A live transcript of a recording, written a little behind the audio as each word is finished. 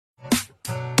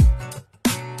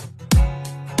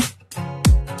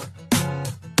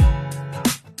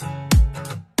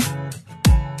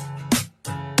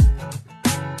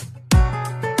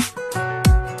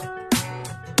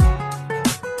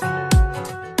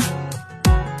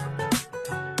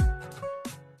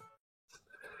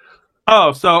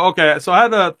Oh, so okay. So I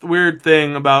had a weird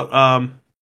thing about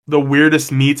the weirdest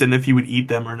meats and if you would eat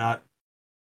them or not.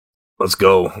 Let's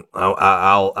go.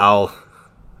 I'll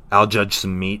judge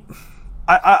some meat.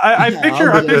 I I'll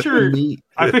picture I judge the picture meat.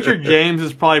 I picture James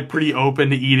is probably pretty open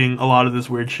to eating a lot of this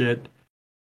weird shit.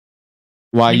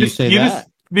 Why You you just say you that? just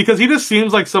because he just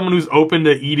seems like someone who's open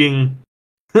to eating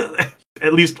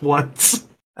at least once.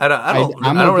 I'm I don't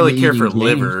open to really care eating for James.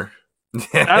 liver.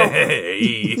 I don't.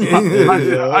 Hey.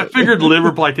 I figured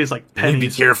liver probably tastes like You need to be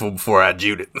pennies. careful before I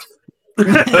Jude it.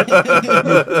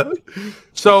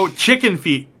 So chicken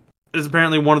feet is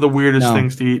apparently one of the weirdest No.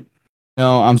 things to eat.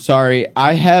 No, I'm sorry.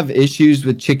 I have issues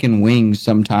with chicken wings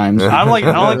sometimes. I don't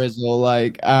like Grizzle,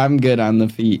 like I'm good on the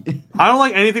feet. I don't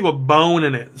like anything with bone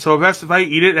in it. So if I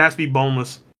eat it, it has to be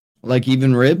boneless. Like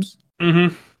even ribs?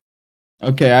 Mm-hmm.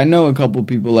 Okay, I know a couple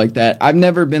people like that. I've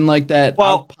never been like that. Well-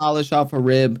 I'll polish off a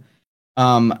rib.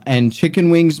 And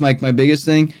chicken wings, like my biggest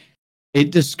thing,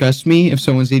 it disgusts me if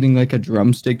someone's eating like a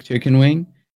drumstick chicken wing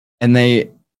and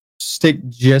they stick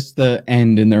just the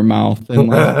end in their mouth and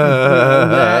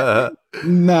like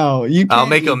no, you can't I'll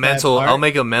make eat a that mental part. I'll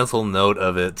make a mental note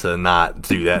of it to not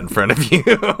do that in front of you.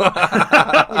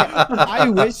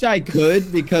 I wish I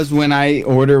could because when I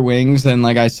order wings and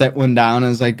like I set one down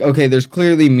and it's like, okay, there's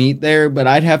clearly meat there, but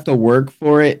I'd have to work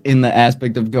for it in the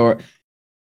aspect of go.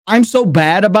 I'm so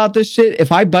bad about this shit.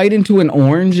 If I bite into an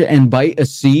orange and bite a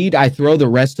seed, I throw the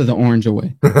rest of the orange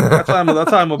away. That's how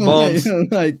I'm with bones.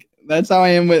 Like that's how I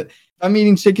am with. If I'm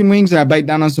eating chicken wings and I bite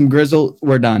down on some grizzle,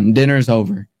 we're done. Dinner's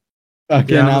over.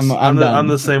 Fucking, Yeah, I'm done. I'm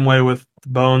the same way with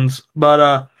bones.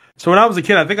 But so when I was a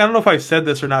kid, I don't know if I said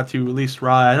this or not to at least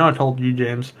Rye. I know I told you,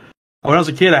 James. When I was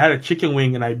a kid, I had a chicken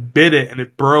wing and I bit it and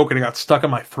it broke and it got stuck in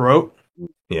my throat.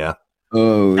 Yeah.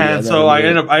 Oh, yeah, And so that I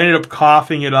would- ended up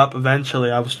coughing it up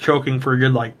eventually. I was choking for a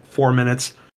good like 4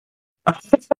 minutes.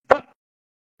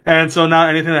 And so now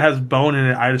anything that has bone in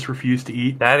it, I just refuse to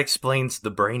eat. That explains the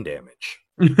brain damage.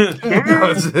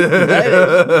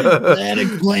 that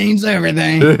explains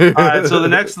everything. All right, so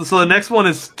the next one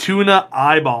is tuna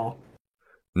eyeball.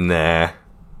 Nah.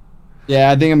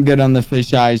 Yeah, I think I'm good on the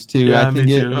fish eyes too. Yeah, I think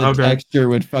me it, too. the Okay. texture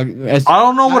would fuck. I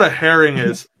don't know what a herring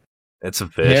is. It's a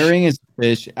fish. Herring is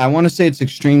fish. I want to say it's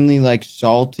extremely like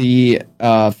salty,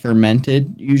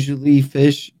 fermented. Usually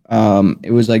fish.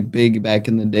 It was like big back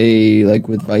in the day, like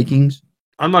with Vikings.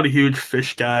 I'm not a huge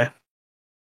fish guy.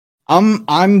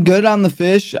 I'm good on the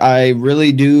fish. I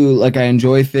really do like. I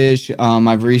enjoy fish.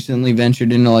 I've recently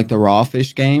ventured into like the raw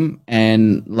fish game,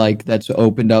 and like that's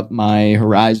opened up my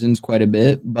horizons quite a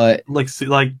bit. But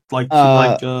I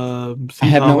I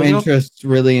have no interest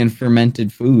really in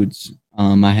fermented foods.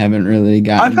 I haven't really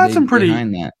gotten. I've had some pretty-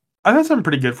 behind that. I've had some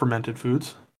pretty good fermented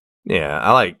foods. Yeah,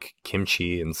 I like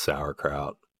kimchi and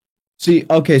sauerkraut. See,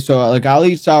 okay, so like I'll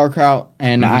eat sauerkraut,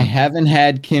 and I Mhm. haven't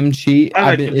had kimchi.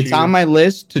 I like kimchi. It's on my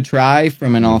list to try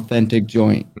from an authentic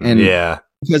joint, and Yeah.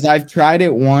 because I've tried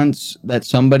it once that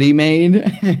somebody made,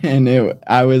 and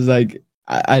I was like,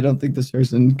 I don't think this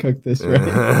person cooked this right.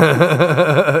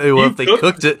 Well, if they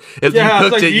cooked it, if Yeah, you it's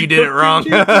cooked like, it, you you did it cooked wrong.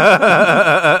 kimchi?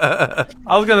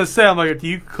 I was gonna say, I'm like, do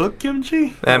you cook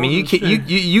kimchi? I mean, you can,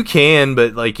 you can,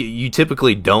 but like you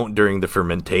typically don't during the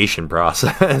fermentation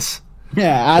process.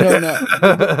 Yeah, I don't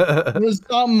know.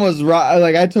 Something was raw.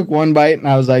 Like I took one bite, and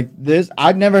I was like, this.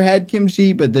 I've never had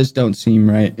kimchi, but this don't seem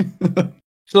right.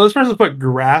 So this person put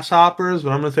grasshoppers,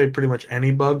 but I'm gonna say pretty much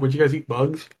any bug. Would you guys eat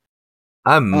bugs?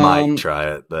 I might try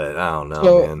it, but I don't know,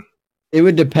 so- man. It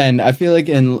would depend. I feel like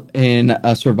in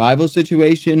a survival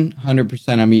situation,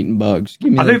 100% I'm eating bugs.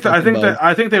 Give me I them think fucking bugs.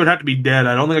 I think they would have to be dead.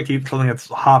 I don't think I can eat something that's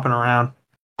hopping around.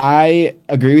 I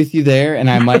agree with you there, and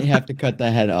I might have to cut the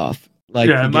head off. Like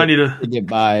Yeah, to I might get, need to to get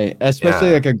by, especially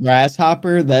Yeah. like a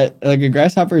grasshopper. That like a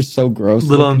grasshopper is so gross.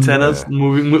 little looking. antennas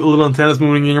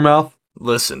moving in your mouth.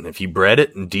 Listen, if you bread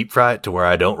it and deep fry it to where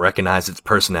I don't recognize its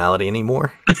personality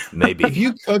anymore, maybe. If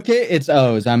you cook it, it's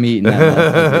O's. I'm eating that.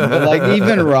 motherfucker. But like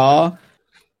even raw,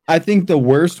 I think the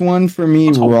worst one for me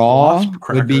What's a raw wasp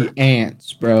would be cracker?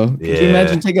 ants, bro. Could you Yeah.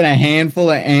 imagine taking a handful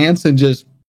of ants and just?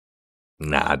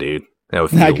 Nah, dude. That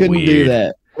would feel I couldn't weird. do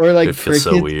that. Or like It feels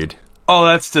so crickets. weird. Oh,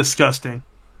 that's disgusting.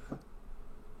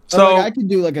 So So like, I could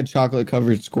do like a chocolate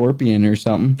covered scorpion or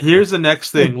something. here's the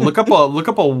next thing. Look up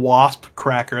a wasp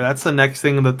cracker. That's the next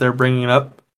thing that they're bringing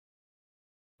up.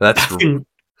 That's Fucking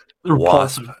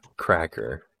wasp repulsive.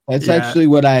 cracker. That's Yeah. actually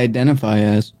what I identify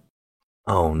as.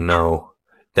 Oh no,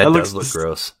 that That does looks look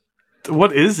gross.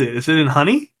 What is it? Is it in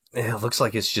honey? Yeah, it looks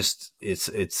like it's just it's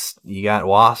you got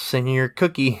wasps in your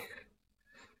cookie.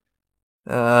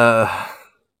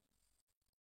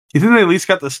 You think they at least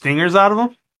got the stingers out of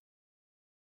them?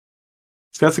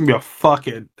 So that's gonna be a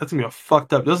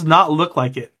fucked up. Does not look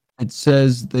like it. It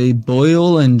says they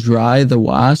boil and dry the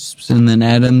wasps and then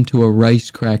add them to a rice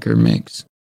cracker mix.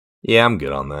 Yeah, I'm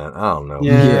good on that. I don't know.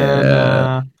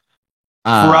 Yeah.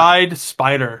 Fried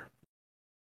spider.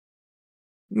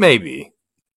 Maybe.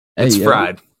 It's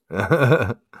fried.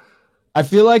 I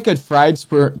feel like a fried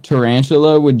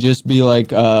tarantula would just be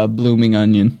like a blooming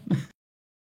onion.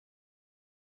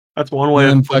 That's one way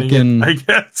of putting it, I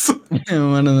guess.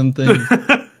 One of them things.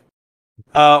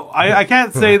 I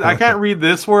can't say. I can't read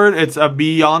this word. It's a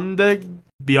Beondegi.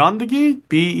 Beondegi.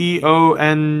 Beondegi.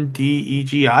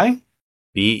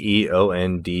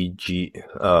 Beondg.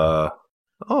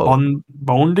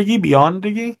 Bondegi.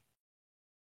 Beondegi.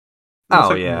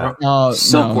 Oh yeah.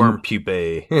 Silkworm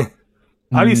pupae.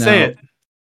 How do you say it?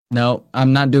 No,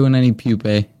 I'm not doing any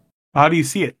pupae. How do you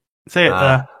see it? Say it.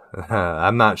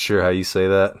 I'm not sure how you say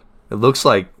that. It looks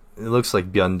like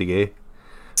Björndige.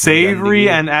 Savory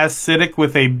and acidic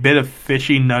with a bit of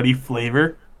fishy, nutty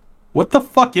flavor. What the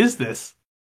fuck is this?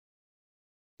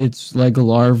 It's like a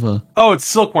larva. Oh, it's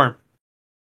silkworm.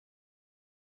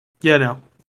 Yeah, no.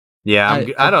 Yeah,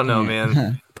 I don't know,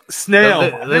 man.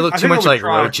 Snail. They look too much like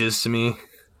roaches to me.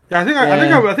 Yeah, I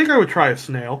think I would try a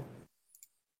snail.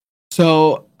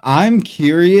 So I'm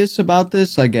curious about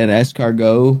this, like an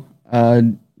escargot,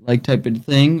 like type of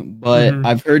thing, but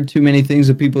I've heard too many things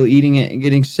of people eating it and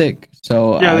getting sick.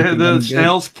 So yeah, the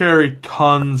snails carry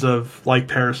tons of like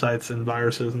parasites and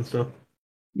viruses and stuff.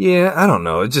 Yeah, I don't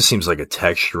know. It just seems like a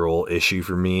textural issue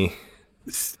for me.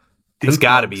 It's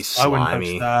got to be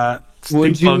slimy. I wouldn't touch that.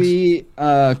 Would you eat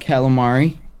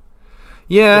calamari?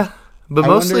 Yeah, but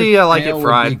mostly I like it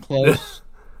fried.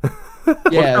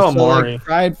 Yeah, so like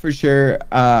fried for sure.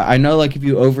 I know, like if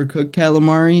you overcook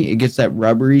calamari, it gets that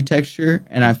rubbery texture,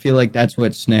 and I feel like that's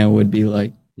what snail would be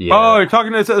like. Yeah. Oh, you're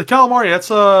talking to calamari?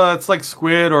 It's like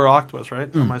squid or octopus, right?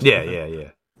 Yeah.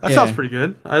 That sounds pretty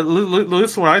good. At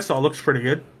least what I saw looks pretty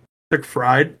good. Like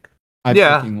fried. I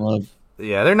fucking love.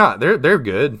 Yeah, they're not. They're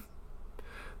good.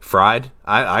 Fried.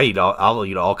 I'll eat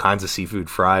all kinds of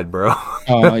seafood fried, bro.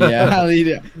 Oh yeah, I'll eat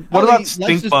it. What about stink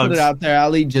let's just bugs? Put it out there.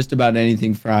 I'll eat just about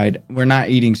anything fried. We're not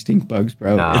eating stink bugs,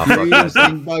 bro. Nah, if you're eating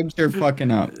stink bugs, you're fucking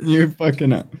up. You're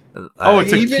fucking up.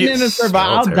 Even in a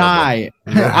survival, I'll die.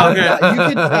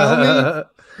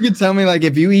 You could tell me like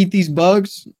if you eat these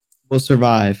bugs, we'll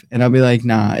survive, and I'll be like,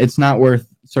 nah, it's not worth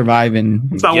surviving.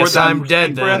 It's not worth. I'm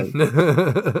dead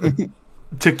then.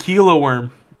 Tequila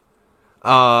worm.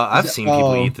 I've seen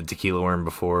people eat the tequila worm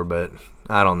before, but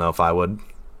I don't know if I would.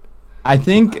 I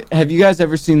think. Have you guys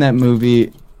ever seen that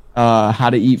movie, How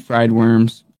to Eat Fried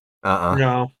Worms?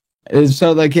 No.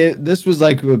 So like this was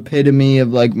like the epitome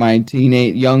of like my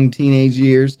young teenage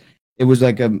years. It was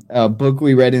like a book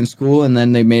we read in school, and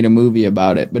then they made a movie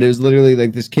about it. But it was literally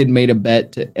like this kid made a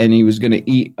bet, and he was going to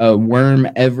eat a worm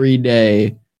every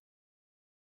day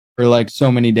for like so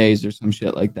many days or some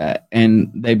shit like that. And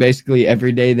they basically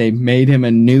every day they made him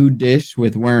a new dish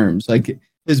with worms. Like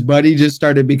his buddy just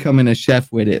started becoming a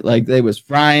chef with it. Like they was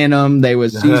frying them, they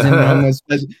was seasoning them,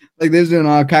 like they was doing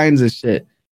all kinds of shit.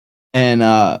 And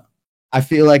I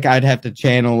feel like I'd have to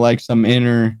channel like some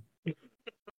inner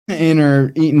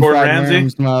eating fried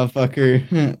worms,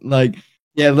 motherfucker. Like,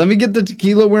 yeah, let me get the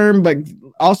tequila worm, but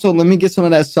also let me get some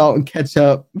of that salt and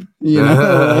ketchup. You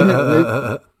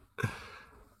know.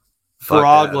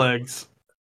 Frog legs.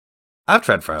 I've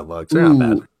tried fried legs. They're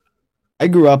not bad. I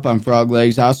grew up on frog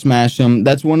legs. I'll smash them.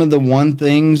 That's one of the one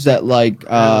things that like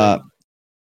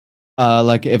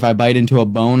if I bite into a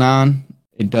bone on,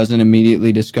 it doesn't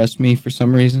immediately disgust me for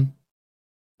some reason.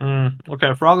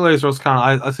 Okay, frog legs are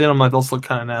kind of. I see them like those look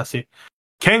kind of nasty.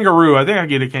 Kangaroo. I think I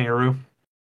get a kangaroo.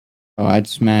 Oh, I'd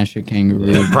smash a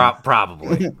kangaroo. Yeah,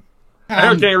 probably.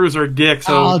 I know kangaroos are dicks,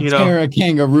 so I'll tear a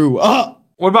kangaroo up.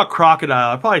 What about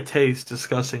crocodile? It probably tastes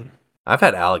disgusting. I've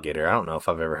had alligator. I don't know if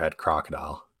I've ever had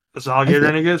crocodile. Is alligator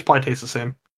any good? It probably tastes the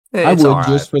same. I would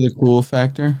just for the cool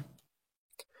factor.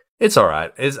 It's all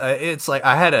right. It's like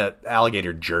I had a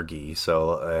alligator jerky,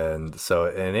 and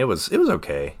it was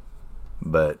okay,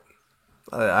 but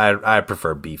I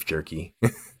prefer beef jerky.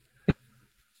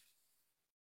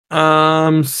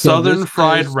 Southern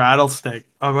fried rattlesnake.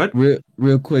 Oh, what?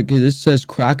 Real quick, this says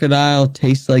crocodile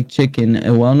tastes like chicken,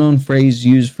 a well-known phrase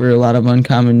used for a lot of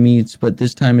uncommon meats, but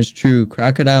this time is true.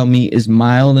 Crocodile meat is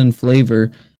mild in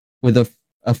flavor with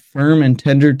a firm and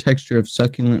tender texture of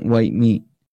succulent white meat.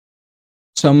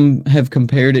 Some have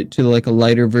compared it to like a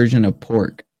lighter version of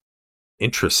pork.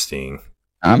 Interesting.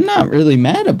 I'm not really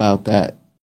mad about that.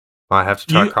 I have to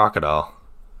try crocodile.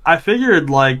 I figured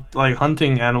like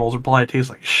hunting animals would probably taste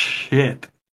like shit.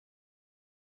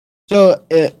 So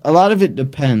a lot of it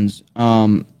depends,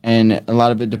 and a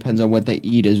lot of it depends on what they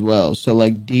eat as well. So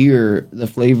like deer, the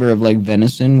flavor of like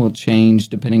venison will change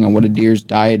depending on what a deer's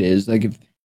diet is. Like if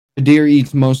a deer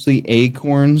eats mostly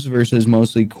acorns versus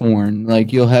mostly corn,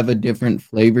 like you'll have a different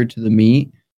flavor to the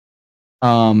meat.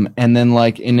 And then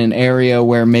like in an area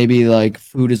where maybe like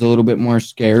food is a little bit more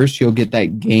scarce, you'll get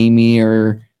that gamey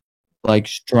or like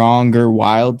stronger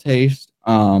wild taste.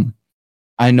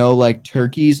 I know like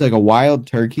turkeys, like a wild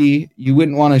turkey, you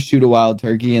wouldn't want to shoot a wild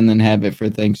turkey and then have it for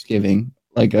Thanksgiving.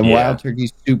 Like a Yeah. wild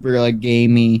turkey's super like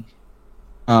gamey.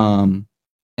 And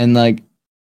like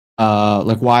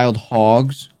wild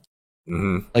hogs.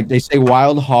 Hmm. Like they say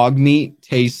wild hog meat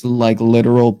tastes like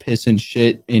literal piss and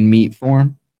shit in meat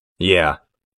form. Yeah.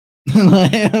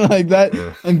 Like that,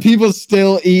 Yeah. and people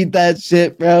still eat that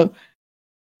shit, bro.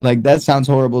 Like that sounds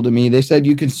horrible to me. They said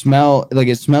you can smell like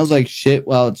it smells like shit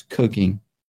while it's cooking.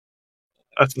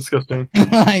 That's disgusting.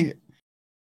 Like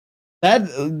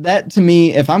that to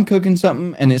me, if I'm cooking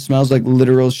something and it smells like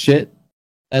literal shit,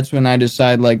 that's when I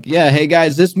decide like, yeah, hey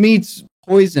guys, this meat's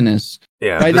poisonous.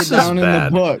 Yeah. Write This it is down in the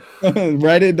bad. book.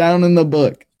 Write it down in the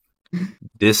book.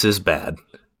 This is bad.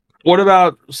 What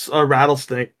about a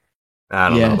rattlesnake? I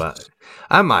don't know Yes. about it.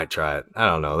 I might try it. I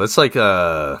don't know. It's like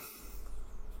I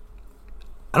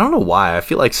don't know why. I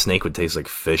feel like snake would taste like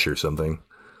fish or something.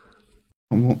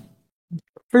 I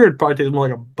figured it'd probably taste more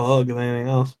like a bug than anything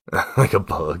else. Like a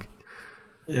bug.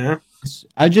 Yeah.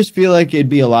 I just feel like it'd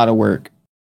be a lot of work.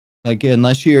 Like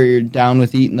unless you're down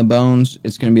with eating the bones,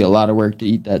 it's gonna be a lot of work to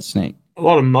eat that snake. A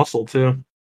lot of muscle too.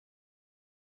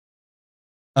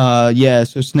 Yeah,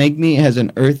 so snake meat has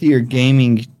an earthy or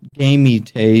gamey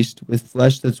taste with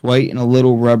flesh that's white and a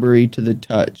little rubbery to the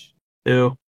touch.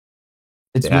 Ew.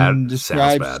 It's Yeah, been it sounds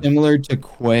described bad. similar to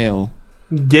quail.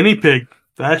 Guinea pig.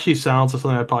 That actually sounds like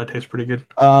something that probably tastes pretty good.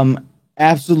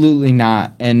 Absolutely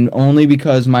not. And only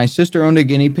because my sister owned a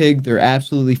guinea pig. They're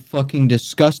absolutely fucking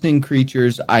disgusting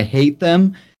creatures. I hate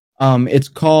them. It's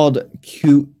called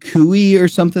cuy or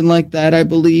something like that, I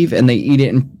believe, and they eat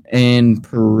it in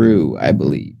Peru, I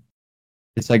believe.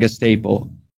 It's like a staple.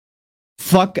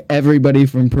 Fuck everybody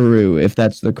from Peru if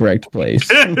that's the correct place.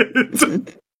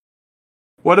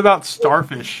 What about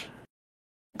starfish?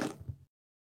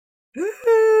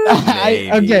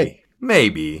 Okay.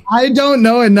 Maybe. I don't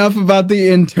know enough about the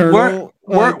internal.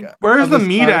 Where's of the a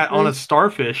meat at on a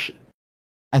starfish.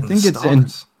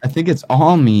 starfish? I think it's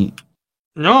all meat.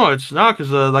 No, it's not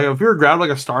because like if you were to grab like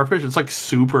a starfish, it's like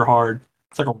super hard.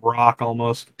 It's like a rock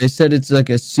almost. They said it's like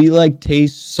a sea-like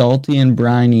taste, salty and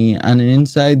briny. On the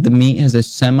inside, the meat has a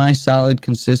semi-solid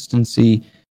consistency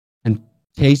and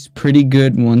tastes pretty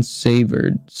good once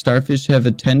savored. Starfish have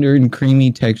a tender and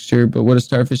creamy texture, but what a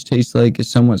starfish tastes like is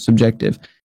somewhat subjective.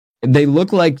 They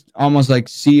look like almost like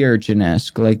sea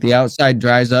urchin-esque. Like the outside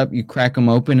dries up, you crack them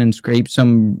open and scrape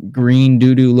some green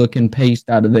doo-doo looking paste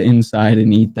out of the inside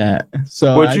and eat that.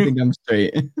 So Would I you- think I'm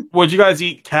straight. Would you guys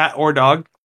eat cat or dog?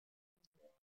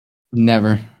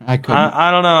 Never. I couldn't.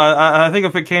 I don't know. I think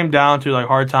if it came down to like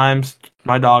hard times,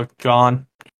 my dog gone.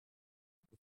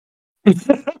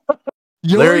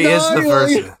 Larry is the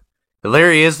first.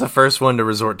 Larry is the first one to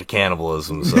resort to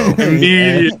cannibalism, so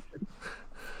Immediate.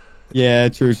 Yeah,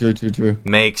 true.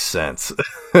 makes sense.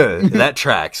 That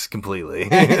tracks completely.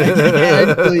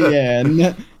 Actually, yeah.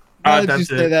 Now that you that's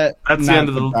say it. that, That's the not end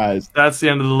of the- surprised. That's the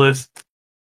end of the list.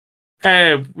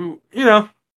 Hey, you know.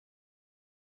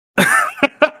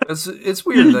 It's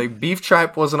weird. Like beef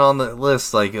tripe wasn't on the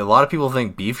list. Like a lot of people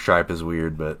think beef tripe is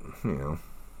weird, but you know,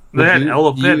 They had Do you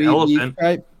elephant. eat Elephant. beef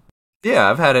tripe? yeah,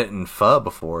 I've had it in pho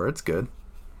before. It's good.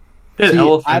 They had See,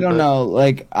 elephant, I don't but- know.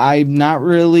 Like, I'm not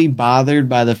really bothered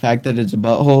by the fact that it's a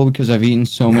butthole because I've eaten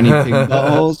so many pig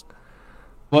buttholes.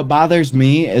 What bothers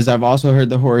me is I've also heard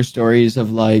the horror stories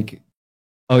of like,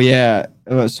 oh yeah,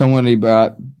 somebody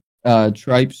brought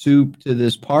tripe soup to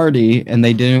this party and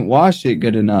they didn't wash it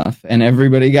good enough, and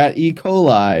everybody got E.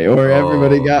 coli or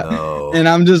everybody Oh, got. no. And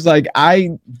I'm just like, I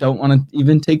don't want to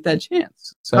even take that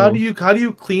chance. So How do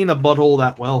you clean a butthole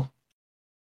that well?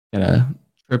 gotta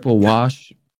triple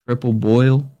wash, triple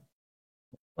boil.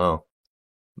 Oh.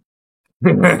 I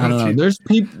don't know.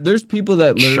 There's people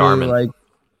that literally Charmin. like.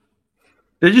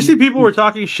 Did you see people were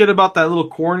talking shit about that little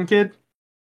corn kid?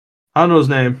 I don't know his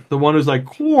name. The one who's like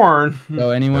corn.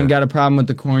 So anyone got a problem with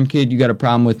the corn kid? You got a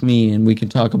problem with me, and we can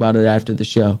talk about it after the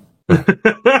show.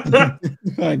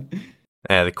 Like,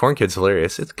 Yeah, the corn kid's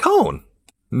hilarious. It's cone.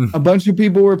 a bunch of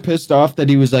people were pissed off that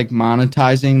he was like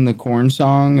monetizing the corn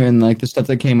song and like the stuff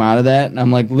that came out of that. And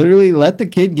I'm like, literally, let the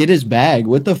kid get his bag.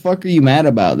 What the fuck are you mad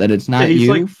about? That it's not He's you?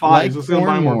 like 5. Like Let's go buy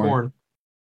corn more corn.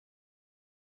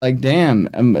 Like, damn,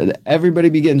 everybody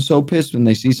be getting so pissed when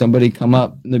they see somebody come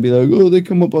up and they be like, oh, they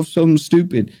come up off something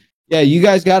stupid. Yeah, you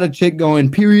guys got a chick going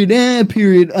period,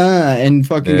 and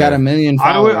fucking got a million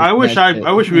followers. I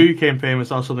wish we became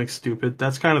famous on something stupid.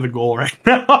 That's kind of the goal right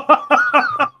now.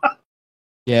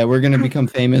 Yeah, we're gonna become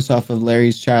famous off of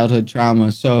Larry's childhood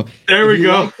trauma. So there we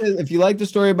go. If you like the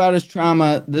story about his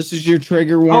trauma, this is your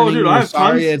trigger warning. Oh, dude, I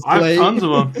have tons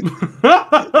of them.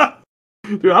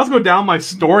 Dude, I'll just go down my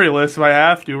story list if I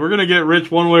have to. We're gonna get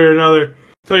rich one way or another.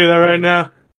 I'll tell you that right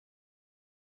now.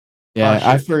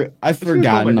 Yeah, I've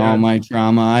forgotten all my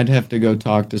trauma. I'd have to go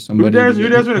talk to somebody. Who dares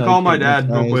me to call my dad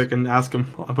real quick and ask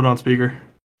him? I'll put it on speaker.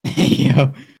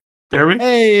 Yo. Jeremy?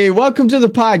 Hey, welcome to the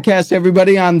podcast,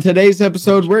 everybody. On today's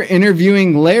episode, we're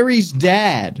interviewing Larry's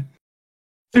dad.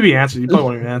 If he answers, you probably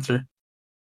won't even answer.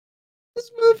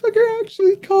 This motherfucker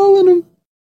actually calling him.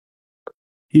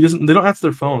 He doesn't. They don't answer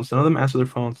their phones. None of them answer their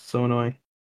phones. It's so annoying.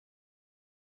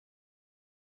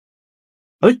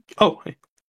 Hey.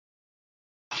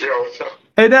 Yo, what's up?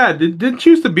 Hey, Dad. Didn't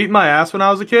you used to beat my ass when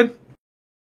I was a kid?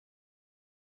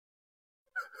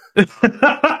 I'm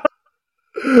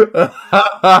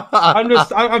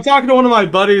talking to one of my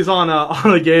buddies on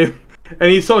a game,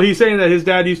 and he's saying that his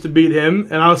dad used to beat him,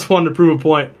 and I just wanted to prove a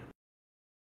point.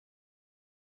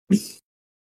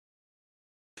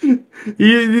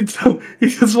 He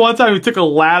just one time he took a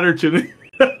ladder to me.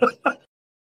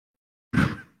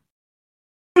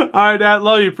 All right, Dad,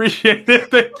 love you, appreciate it,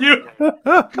 thank you.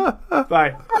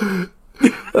 Bye.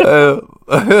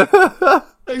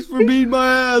 Thanks for beating my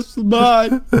ass.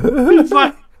 Bye.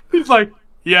 He's like,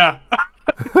 yeah.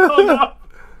 Oh,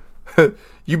 no.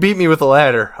 You beat me with a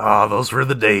ladder. Oh, those were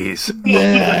the days.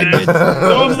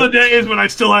 Those were the days when I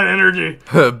still had energy.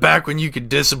 Back when you could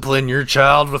discipline your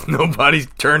child with nobody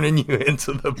turning you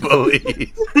into the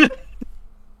police.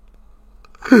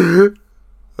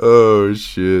 Oh,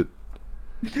 shit.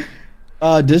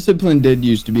 Discipline did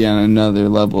used to be on another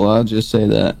level. I'll just say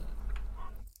that.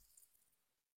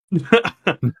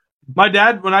 My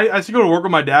dad, when I used to go to work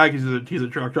with my dad, he's a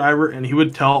truck driver, and he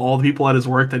would tell all the people at his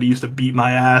work that he used to beat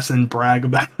my ass and brag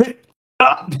about it.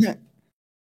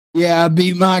 Yeah, I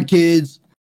beat my kids.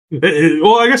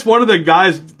 Well, I guess one of the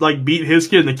guys like beat his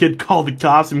kid, and the kid called the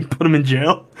cops and put him in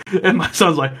jail. And my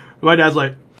dad's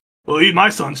like, well, my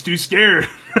son's too scared.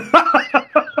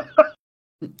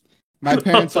 My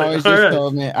parents always just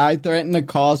told me, I threatened to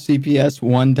call CPS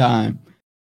one time.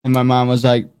 And my mom was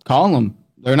like, call them.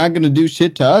 They're not going to do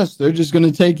shit to us. They're just going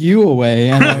to take you away.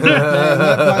 And I was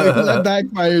like, that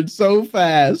backfired so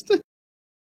fast.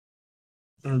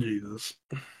 Oh, Jesus.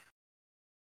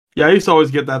 Yeah, I used to always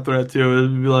get that threat too.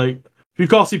 It'd be like, if you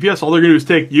call CPS, all they're going to do is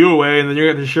take you away, and then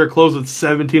you're going to share clothes with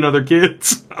 17 other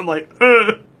kids. I'm like,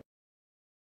 ugh.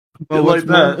 But like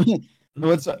that.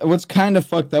 What's kind of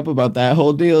fucked up about that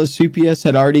whole deal is CPS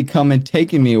had already come and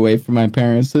taken me away from my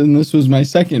parents, and this was my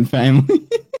second family.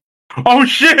 Oh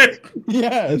shit!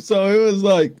 Yeah, so it was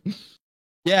like,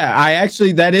 yeah,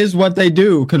 that is what they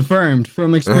do, confirmed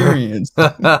from experience. Do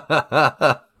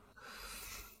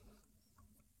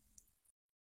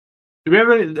we have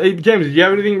any, hey, James, did you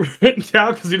have anything written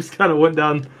down? Because you just kind of went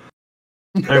down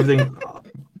everything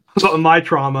about my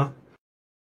trauma.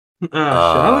 Oh, shit.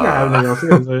 I don't think I have anything else. I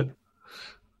think that's it.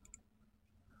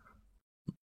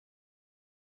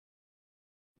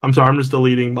 I'm sorry, I'm just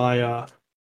deleting my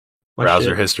browser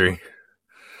shit. history.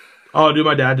 Oh, dude,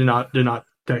 my dad did not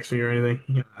text me or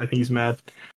anything. I think he's mad.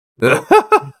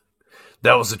 That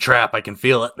was a trap. I can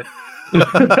feel it.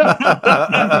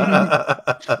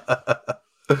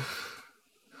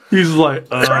 He's like,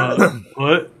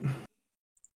 what?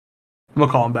 I'm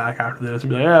gonna call him back after this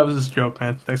and be like, yeah, it was just a joke,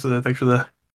 man. Thanks for the Thanks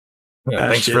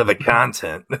for the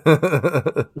content.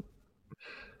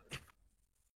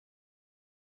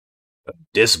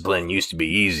 Discipline used to be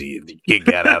easy. If the kid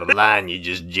got out of line, you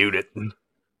just jute it.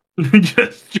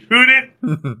 Just shoot it.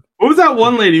 What was that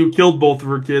one lady who killed both of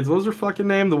her kids? What was her fucking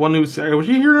name? The one who was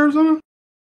she here or something?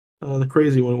 The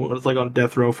crazy one was like on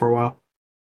death row for a while.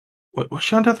 What was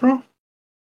she on death row? You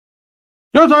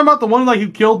know what I'm talking about? The one like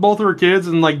who killed both of her kids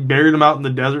and like buried them out in the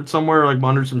desert somewhere, like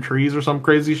under some trees or some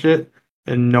crazy shit,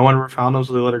 and no one ever found them,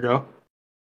 so they let her go.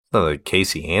 Like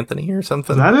Casey Anthony or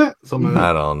something? Is that it? Something like that.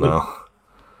 I don't know.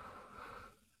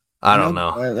 I don't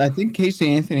know. I think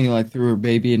Casey Anthony like threw her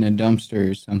baby in a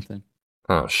dumpster or something.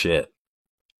 Oh shit.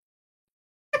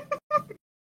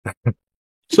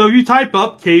 So if you type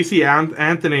up Casey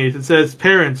Anthony, it says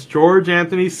parents: George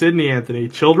Anthony, Sydney Anthony,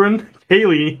 children: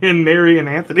 Haley and Mary and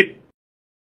Anthony.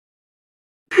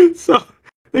 So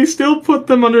they still put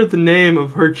them under the name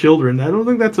of her children. I don't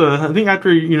think that's I think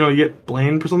after you get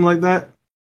blamed for something like that,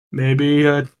 maybe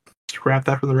scrap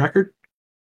that from the record.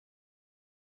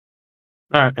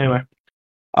 All right. Anyway,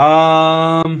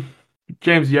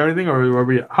 James, do you have anything, or are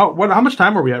we? How much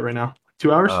time are we at right now?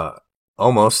 2 hours?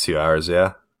 Almost 2 hours.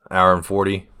 Yeah, hour and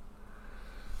 40.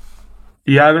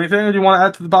 Do you have anything that you want to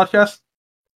add to the podcast?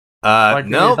 Like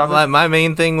No. any topic? My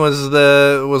main thing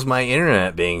was my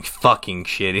internet being fucking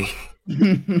shitty.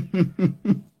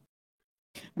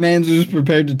 Man's was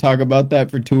prepared to talk about that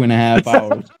for 2.5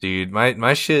 hours. Dude,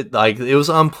 my shit, like, it was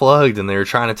unplugged and they were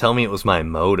trying to tell me it was my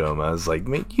modem. I was like,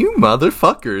 man, you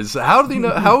motherfuckers. How do they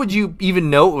know? How would you even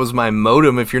know it was my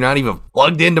modem if you're not even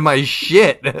plugged into my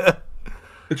shit?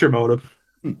 It's your motive.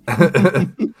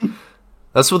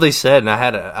 That's what they said. And I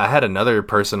had another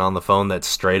person on the phone that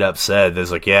straight up said,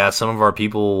 there's like, yeah, some of our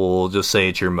people will just say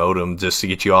it's your modem just to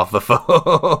get you off the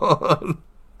phone.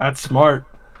 That's smart.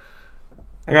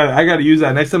 I got to use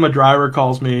that next time a driver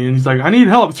calls me and he's like, "I need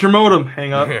help. It's your modem."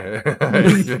 Hang up.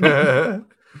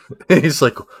 He's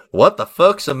like, what the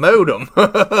fuck's a modem?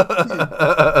 That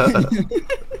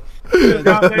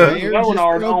one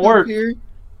hour don't work. Did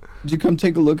you come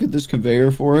take a look at this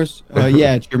conveyor for us?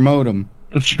 Yeah, it's your modem.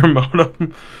 It's your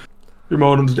modem. Your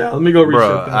modem's down. Let me go reset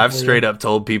Bro, that. I've straight up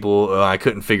told people I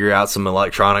couldn't figure out some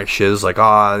electronic shit. It's like, oh,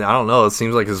 I don't know. It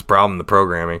seems like it's a problem in the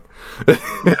programming. Yeah.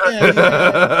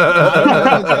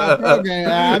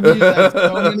 I've used that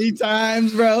so many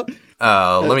times, bro.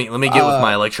 Let me get with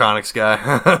my electronics guy.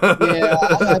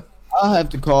 Yeah, I'll have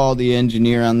to call the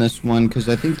engineer on this one because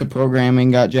I think the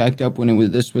programming got jacked up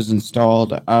when this was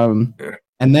installed. And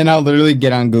then I'll literally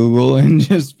get on Google and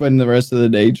just spend the rest of the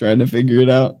day trying to figure it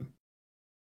out.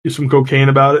 Do some cocaine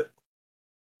about it.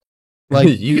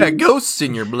 Like you got ghosts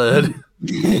in your blood.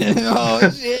 Oh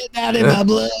shit, not in my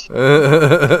blood.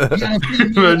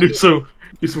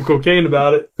 do some cocaine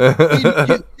about it.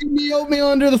 Feed me oatmeal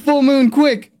under the full moon,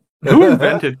 quick. Who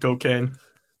invented cocaine?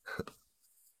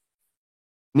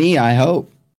 Me, I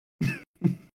hope.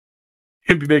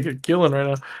 He'd be making a killing right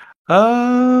now.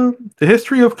 The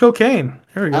history of cocaine.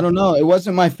 There we go. I don't know. It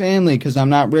wasn't my family because I'm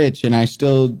not rich, and I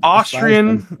still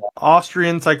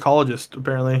Austrian psychologist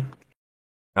apparently.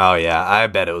 Oh yeah, I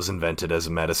bet it was invented as a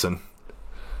medicine.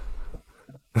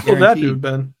 What that dude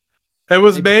been? It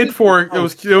was made for it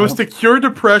was to cure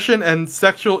depression and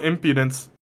sexual impotence.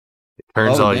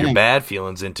 Turns all dang. your bad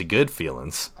feelings into good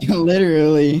feelings.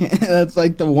 Literally, that's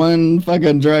like the one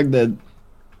fucking drug that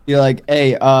you're like,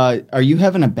 hey, are you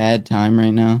having a bad time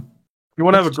right now? You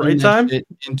want to have a great time?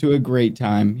 Into a great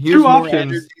time. Here's Two more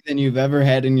options. energy than you've ever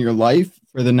had in your life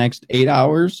for the next 8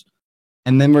 hours,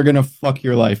 and then we're gonna fuck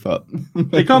your life up.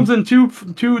 It comes in two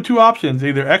options,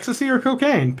 either ecstasy or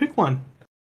cocaine. Pick one.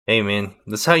 Hey man,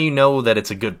 that's how you know that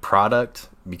it's a good product,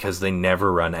 because they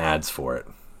never run ads for it.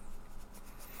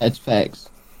 That's facts.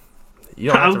 You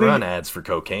don't have to run ads for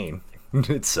cocaine.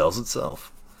 It sells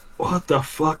itself. What the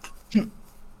fuck?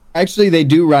 Actually, they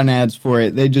do run ads for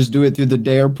it. They just do it through the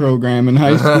DARE program in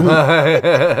high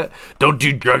school. Don't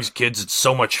do drugs, kids. It's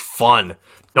so much fun.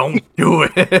 Don't do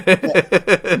it.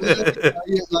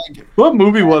 Like, What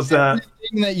movie was that?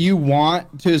 everything that you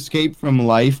want to escape from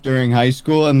life during high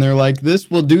school, and they're like, this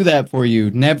will do that for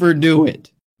you. Never do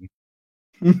it.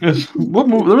 What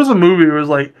movie? There was a movie where it was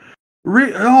like,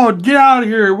 get out of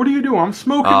here! What are you doing? I'm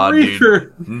smoking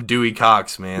reefer. Dude, Dewey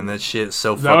Cox, man, that shit is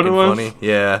so Is that what fucking it was? funny.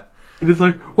 Yeah. And he's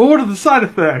like, well, what are the side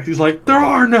effects? He's like, there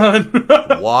are none.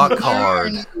 Walk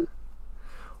Hard.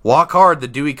 Walk Hard, the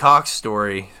Dewey Cox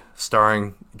story,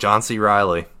 starring John C.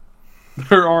 Reilly.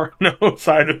 There are no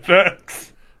side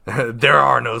effects. There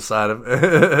are no side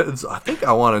effects. I think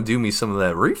I want to do me some of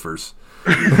that reefers.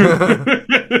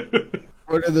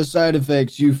 What are the side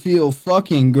effects? You feel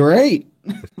fucking great.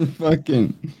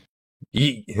 Fucking.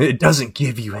 It doesn't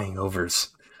give you hangovers.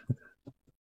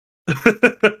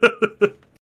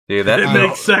 Dude, It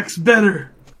makes sex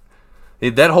better.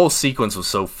 That whole sequence was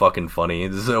so fucking funny.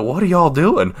 It's, what are y'all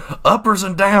doing? Uppers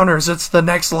and downers. It's the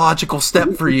next logical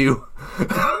step for you.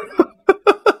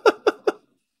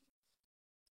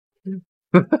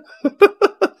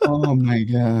 Oh my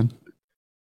god.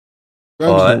 Oh,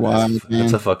 Drugs are wild, man.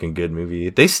 that's a fucking good movie.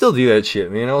 They still do that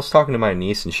shit, man. I was talking to my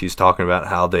niece and she's talking about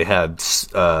how they had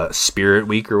Spirit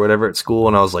Week or whatever at school,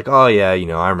 and I was like, oh yeah,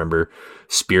 I remember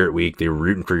Spirit Week. They were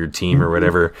rooting for your team or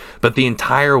whatever. But the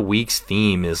entire week's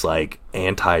theme is like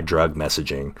anti-drug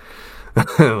messaging.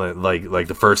 like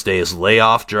the first day is lay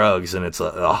off drugs, and it's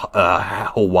a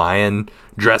Hawaiian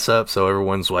dress up, so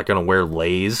everyone's like gonna wear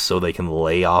lays so they can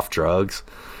lay off drugs.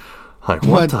 Like,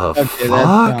 what the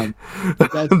fuck?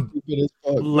 That's stupid as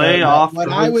fuck. Lay off What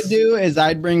drugs. I would do is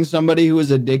I'd bring somebody who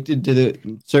was addicted to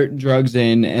the certain drugs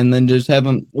in, and then just have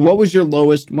them. What was your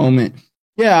lowest moment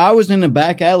Yeah, I was in the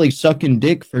back alley sucking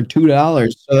dick for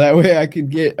 $2, so that way I could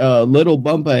get a little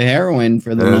bump of heroin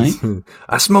for the night.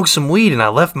 I smoked some weed and I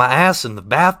left my ass in the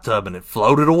bathtub and it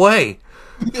floated away.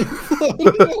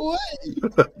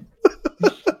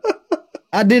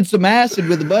 I did some acid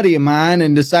with a buddy of mine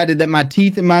and decided that my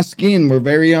teeth and my skin were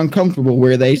very uncomfortable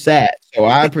where they sat, so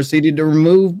I proceeded to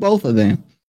remove both of them.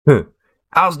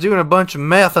 I was doing a bunch of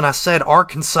meth and I said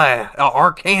Arkansas.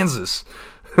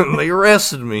 They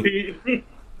arrested me.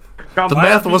 The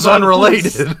meth was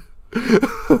unrelated.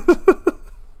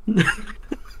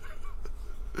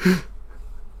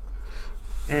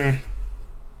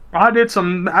 I did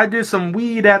some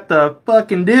weed at the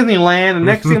fucking Disneyland, and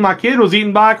next thing my kid was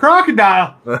eaten by a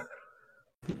crocodile.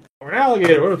 Or an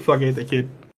alligator. Where the fuck ate the kid?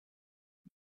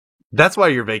 That's why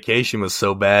your vacation was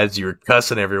so bad. You were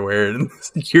cussing everywhere and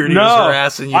security No, was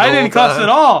harassing you. I didn't cuss at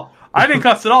all. I didn't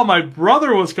cuss at all. My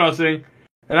brother was cussing,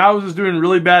 and I was just doing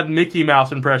really bad Mickey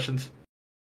Mouse impressions.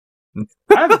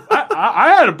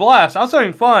 I had a blast. I was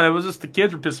having fun. It was just the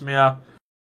kids were pissing me off.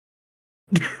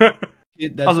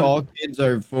 That's all kids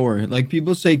are for. Like,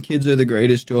 people say kids are the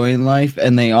greatest joy in life,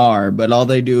 and they are, but all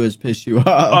they do is piss you off.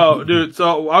 Oh, dude.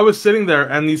 So I was sitting there,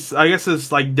 and I guess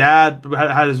his like dad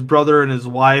had his brother and his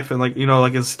wife, and like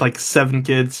his like 7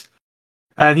 kids,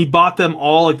 and he bought them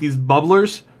all like these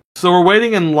bubblers. So we're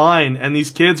waiting in line, and these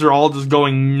kids are all just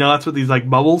going nuts with these like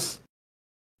bubbles.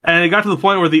 And it got to the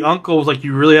point where the uncle was like,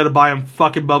 "You really had to buy him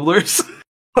fucking bubblers."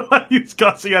 He's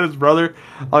cussing at his brother.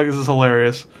 Like, this is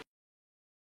hilarious.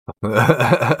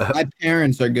 My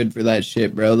parents are good for that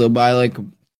shit, bro. They'll buy like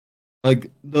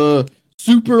the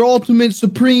super ultimate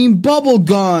supreme bubble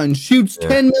gun, shoots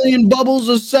 10 million bubbles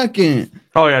a second.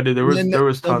 Oh yeah, dude. There was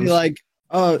they'll tons. be like,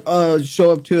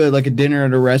 show up to like a dinner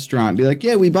at a restaurant. Be like,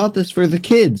 yeah, we bought this for the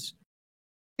kids.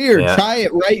 Here, try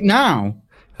it right now.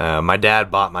 My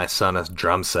dad bought my son a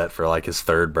drum set for like his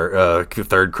third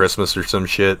Christmas or some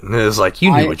shit. And it was like,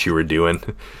 you knew what you were doing.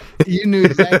 You knew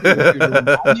exactly what you were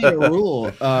doing. I made a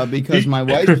rule because my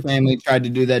wife's family tried to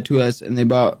do that to us, and they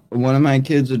bought one of my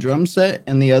kids a drum set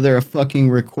and the other a fucking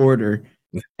recorder.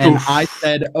 And I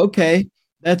said, okay,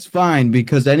 that's fine,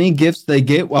 because any gifts they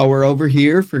get while we're over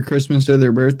here for Christmas or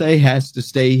their birthday has to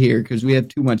stay here because we have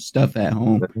too much stuff at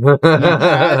home.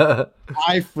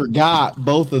 I forgot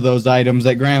both of those items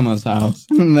at Grandma's house.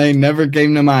 They never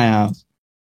came to my house.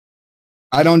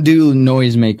 I don't do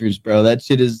noisemakers, bro. That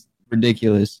shit is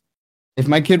ridiculous. If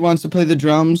my kid wants to play the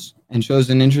drums and shows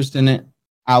an interest in it,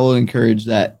 I will encourage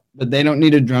that. But they don't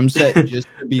need a drum set just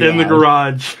to be in loud. The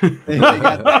garage. They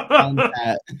got that on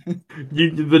pat.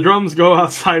 The drums go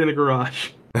outside in the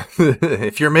garage.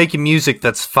 If you're making music,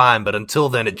 that's fine, but until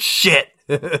then, it's shit.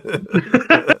 It's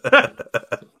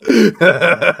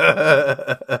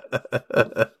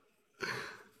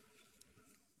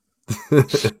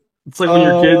like when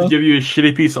your kids give you a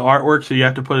shitty piece of artwork, so you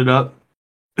have to put it up.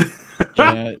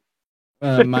 Yeah.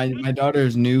 My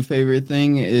daughter's new favorite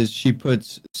thing is she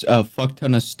puts a fuck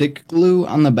ton of stick glue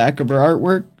on the back of her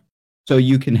artwork so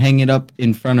you can hang it up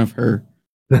in front of her.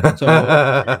 So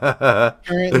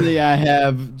currently I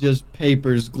have just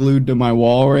papers glued to my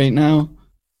wall right now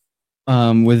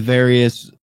with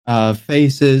various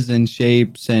faces and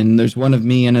shapes, and there's one of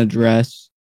me in a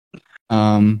dress.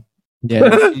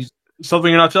 She's, something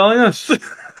you're not telling us?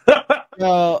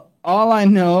 Well, all I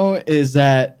know is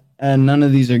that none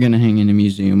of these are going to hang in a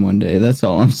museum one day. That's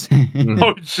all I'm saying.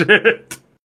 Oh, shit.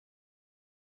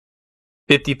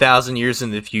 50,000 years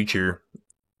in the future,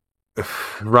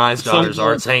 Ryan's daughter's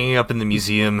art's hanging up in the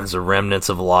museum as a remnants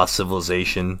of a lost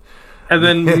civilization. And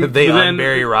then they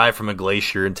unbury Rye from a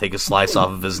glacier and take a slice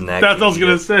off of his neck. That's what I was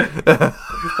gonna say.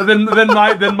 And then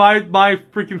my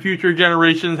freaking future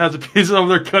generation has a piece of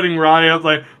their cutting Rye. I was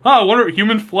like, I wonder what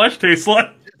human flesh tastes like.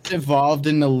 Evolved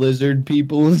into lizard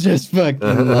people, just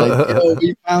fucking like, yo,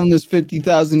 we found this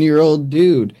 50,000-year-old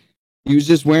dude. He was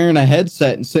just wearing a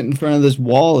headset and sitting in front of this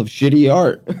wall of shitty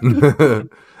art.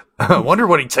 I wonder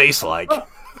what he tastes like. I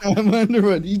wonder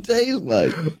what he tastes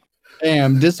like.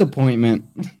 Damn, disappointment.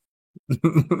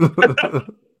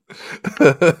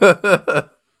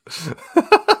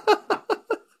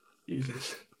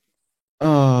 Jesus.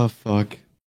 Oh, fuck.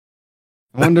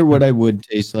 I wonder what I would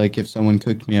taste like if someone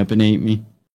cooked me up and ate me.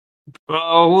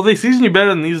 Oh, well, they season you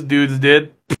better than these dudes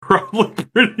did. Probably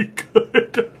pretty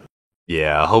good.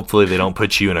 Yeah, hopefully they don't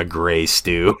put you in a gray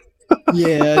stew.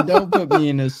 Yeah, don't put me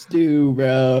in a stew,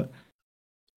 bro.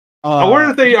 I wonder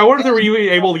if they were even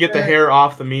able to get the hair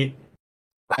off the meat.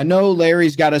 I know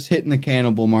Larry's got us hitting the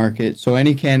cannibal market, so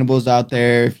any cannibals out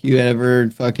there, if you ever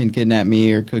fucking kidnap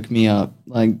me or cook me up,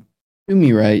 like, do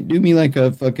me right. Do me like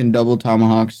a fucking double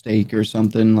tomahawk steak or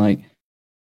something. Like,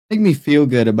 make me feel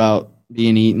good about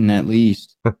being eaten at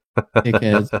least.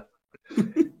 Dickheads.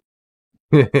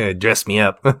 Dress me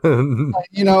up.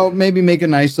 You know, maybe make a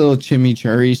nice little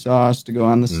chimichurri sauce to go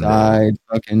on the side.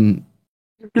 Fucking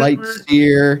light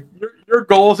sear. Your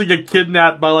goal is to get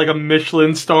kidnapped by like a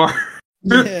Michelin star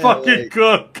fucking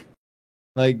cook.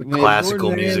 Like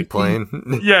Classical music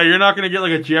playing. Yeah, you're not gonna get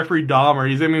like a Jeffrey Dahmer.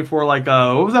 He's aiming for like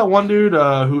what was that one dude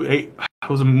who ate? It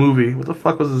was a movie. What the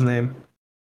fuck was his name?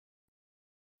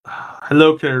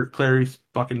 Hello, Clarice,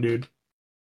 fucking dude.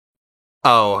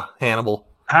 Oh, Hannibal.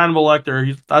 Hannibal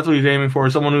Lecter. That's what he's aiming for.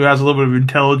 Someone who has a little bit of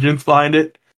intelligence behind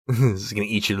it. He's gonna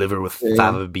eat your liver with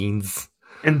fava beans.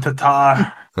 And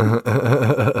Tatar.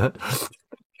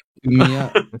 Me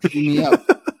up. Me up.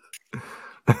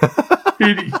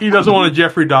 He doesn't want a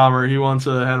Jeffrey Dahmer. He wants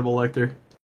a Hannibal Lecter.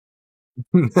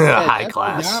 High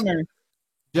class.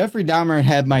 Jeffrey Dahmer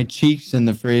had my cheeks in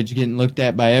the fridge getting looked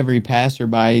at by every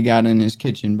passerby he got in his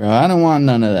kitchen, bro. I don't want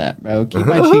none of that, bro. Keep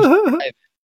my cheeks alive.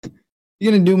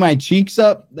 You're gonna do my cheeks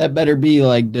up? That better be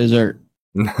like dessert.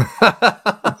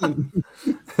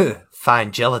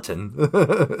 Fine gelatin.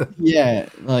 Yeah,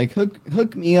 like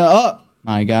hook me up,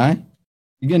 my guy.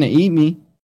 You're gonna eat me.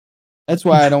 That's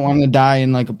why I don't want to die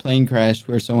in like a plane crash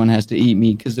where someone has to eat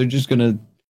me, because they're just gonna,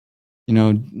 you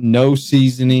know, no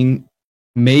seasoning,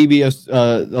 maybe a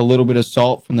little bit of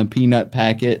salt from the peanut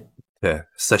packet. Yeah,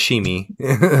 sashimi.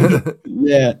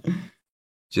 Yeah,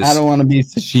 I don't want to be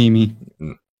sashimi.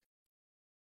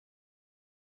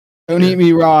 Don't eat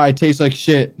me raw. I taste like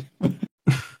shit.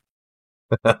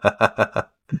 I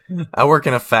work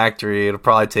in a factory. It'll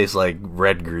probably taste like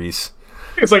red grease.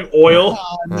 It's like oil.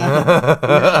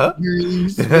 Red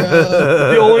grease,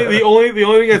 The only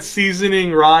thing that's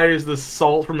seasoning rye is the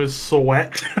salt from his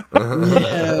sweat.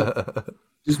 Yeah.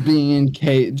 Just being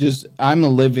I'm a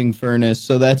living furnace,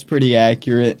 so that's pretty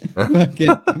accurate.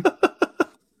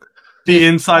 The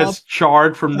inside's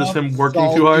charred from just him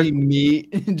working too hard.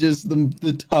 Meat, just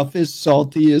the toughest,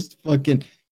 saltiest fucking.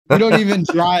 You don't even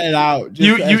dry it out.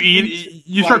 You eat.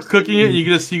 You start cooking it. You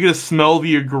just smell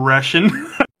the aggression.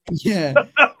 Yeah.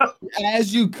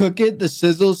 As you cook it, the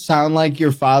sizzles sound like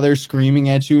your father screaming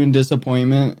at you in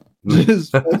disappointment.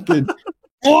 Just fucking.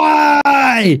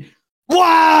 Why?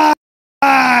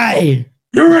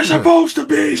 You were supposed to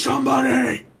be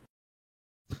somebody.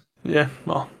 Yeah.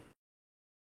 Well.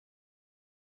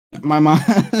 My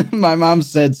mom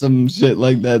said some shit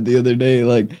like that the other day.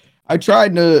 Like, I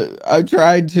tried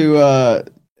to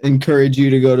encourage you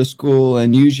to go to school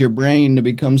and use your brain to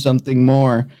become something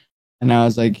more. And I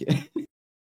was like,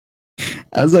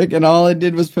 and all it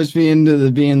did was push me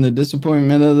into being the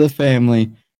disappointment of the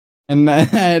family. And I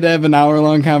had to have an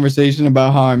hour-long conversation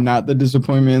about how I'm not the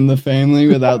disappointment in the family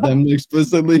without them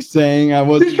explicitly saying I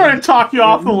wasn't. He's trying to talk you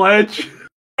off the ledge.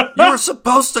 You were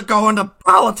supposed to go into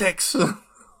politics.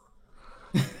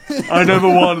 I never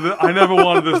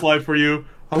wanted this life for you.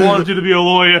 I wanted you to be a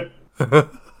lawyer.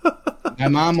 My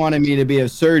mom wanted me to be a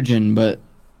surgeon, but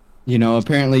you know,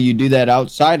 apparently you do that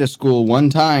outside of school. One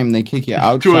time they kick you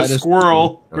outside to a of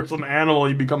squirrel or some animal,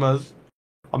 you become a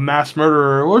mass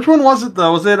murderer. Which one was it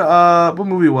though? Was it what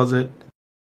movie was it?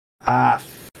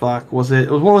 Fuck. Was it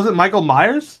Michael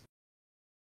Myers?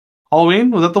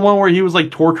 Halloween? Was that the one where he was like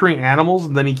torturing animals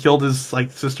and then he killed his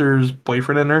like sister's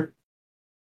boyfriend in her?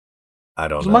 I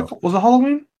don't know. Was it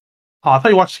Halloween? Oh, I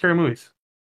thought you watched scary movies.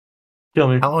 Kill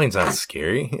me. Halloween's not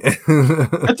scary. It's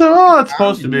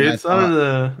supposed to be. It's under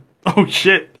the. Oh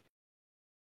shit.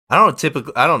 I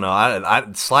don't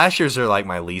know. Slashers are like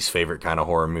my least favorite kind of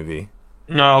horror movie.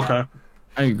 No, okay.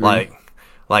 I agree.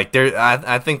 Like they're.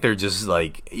 I think they're just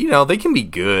like, you know, they can be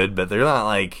good, but they're not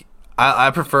like.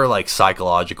 I prefer like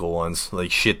psychological ones,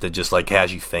 like shit that just like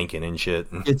has you thinking and shit.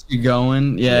 Gets you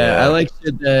going. Yeah, I like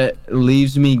shit that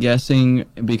leaves me guessing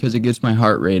because it gets my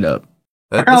heart rate up.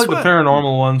 I like the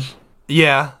paranormal ones.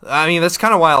 Yeah, I mean that's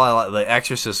kind of why I like The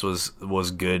Exorcist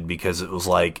was good, because it was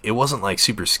like it wasn't like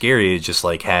super scary. It just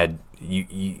like had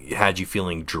you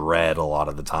feeling dread a lot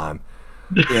of the time.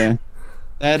 Yeah,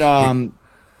 that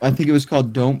I think it was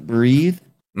called Don't Breathe.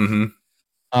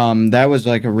 Mm-hmm. That was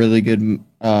like a really good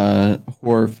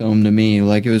horror film to me.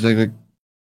 Like it was like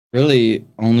really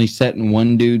only set in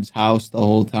one dude's house the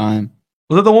whole time.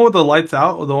 Was it the one with the lights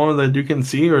out, or the one that you can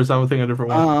see, or is that one thing a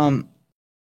different one?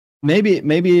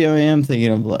 Maybe I am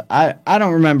thinking of. I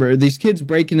don't remember. These kids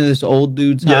break into this old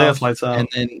dude's house. That's lights out. And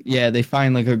then they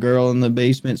find like a girl in the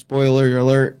basement. Spoiler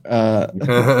alert.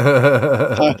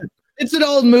 It's an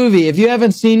old movie. If you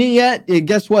haven't seen it yet,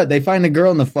 guess what? They find a girl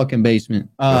in the fucking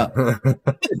basement. But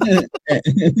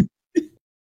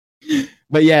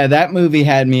yeah, that movie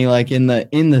had me like in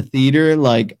the theater.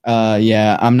 Like,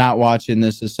 I'm not watching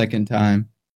this a second time.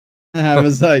 I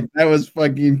was like, that was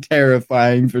fucking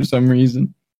terrifying for some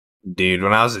reason. Dude,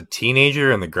 when I was a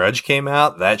teenager and The Grudge came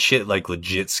out, that shit like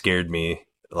legit scared me.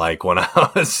 Like yeah,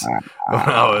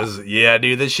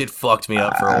 dude, that shit fucked me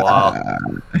up for a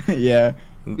while. Yeah,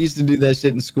 we used to do that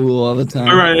shit in school all the time.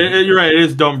 You're right. You're right. It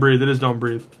is Don't Breathe. It is Don't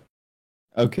Breathe.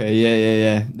 Okay,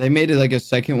 yeah. They made it like a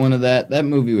second one of that. That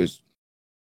movie was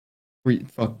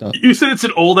fucked up. You said it's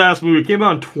an old ass movie. It came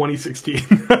out in 2016.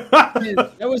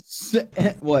 That was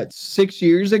what, 6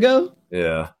 years ago?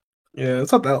 Yeah. Yeah,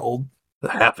 it's not that old.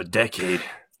 Half a decade.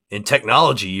 In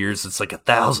technology years, it's like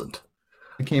 1,000.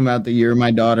 It came out the year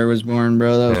my daughter was born,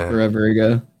 bro. That was forever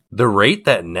ago. The rate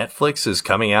that Netflix is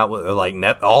coming out with, like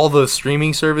all the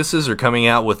streaming services are coming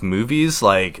out with movies,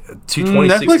 like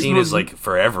 2016 is like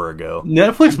forever ago.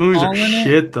 Netflix movies are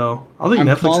shit, though. I think I'm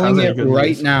Netflix calling has it good right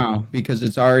movies. now because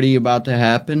it's already about to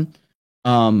happen.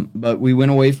 But we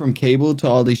went away from cable to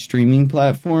all these streaming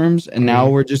platforms, and now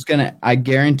we're just gonna. I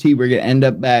guarantee we're gonna end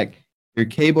up back. Your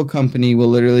cable company will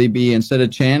literally be, instead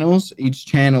of channels, each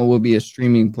channel will be a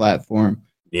streaming platform.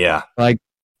 Yeah. Like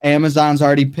Amazon's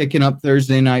already picking up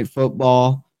Thursday Night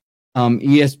Football.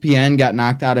 ESPN got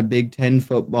knocked out of Big Ten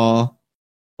football.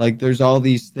 Like there's all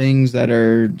these things that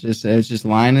are just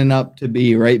lining up to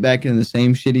be right back in the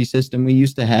same shitty system we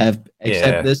used to have.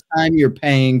 Except this time you're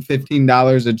paying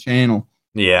 $15 a channel.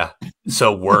 Yeah.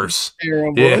 So worse.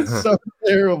 Terrible. Yeah. It's so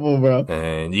terrible, bro.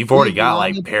 And you've already got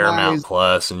like Paramount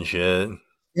Plus and shit.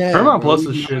 Yeah, Paramount bro, Plus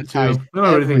is shit too. They don't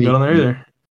have anything good on there either.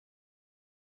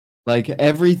 Like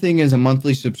everything is a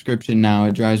monthly subscription now.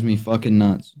 It drives me fucking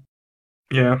nuts.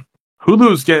 Yeah.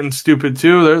 Hulu's getting stupid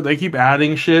too. They keep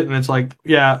adding shit, and it's like,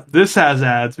 yeah, this has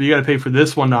ads, but you got to pay for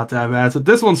this one not to have ads. But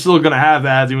this one's still gonna have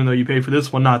ads, even though you pay for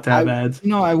this one not to have ads.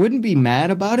 No, I wouldn't be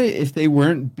mad about it if they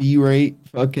weren't B-rate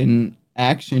fucking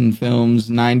action films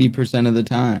 90% of the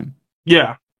time.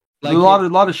 Yeah, like a lot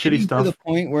of shitty stuff. To the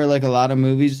point where like a lot of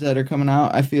movies that are coming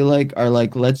out, I feel like are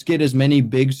like, let's get as many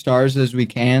big stars as we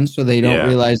can, so they don't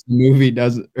realize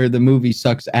the movie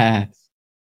sucks ass.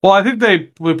 Well, I think they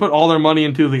put all their money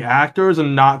into the actors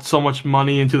and not so much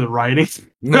money into the writing.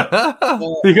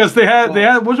 Because they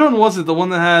had which one was it? The one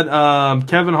that had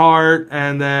Kevin Hart,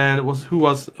 and then who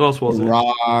else was it?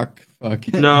 Rock.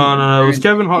 Fucking No, it was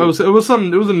Kevin Hart. It was a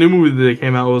new movie that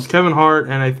came out. It was Kevin Hart,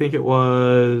 and I think it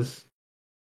was.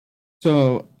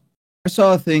 So I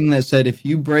saw a thing that said if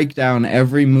you break down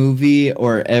every movie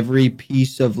or every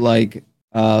piece of like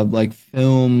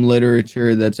film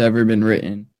literature that's ever been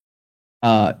written,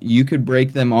 you could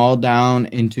break them all down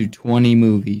into 20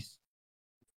 movies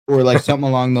or like something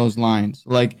along those lines.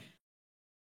 Like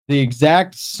the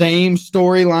exact same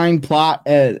storyline, plot,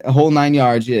 a whole 9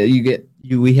 yards.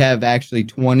 We have actually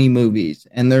 20 movies,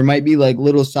 and there might be like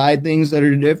little side things that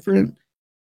are different.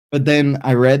 But then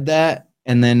I read that,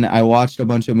 and then I watched a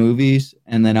bunch of movies,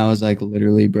 and then I was like,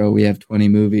 literally, bro, we have 20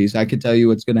 movies. I could tell you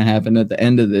what's going to happen at the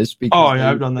end of this. Oh, yeah,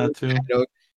 I've done that too.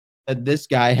 That this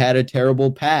guy had a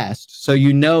terrible past. So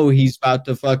you know he's about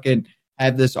to fucking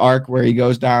have this arc where he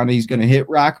goes down, he's going to hit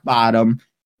rock bottom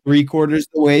 3/4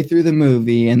 the way through the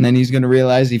movie, and then he's going to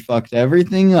realize he fucked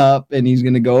everything up, and he's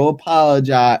going to go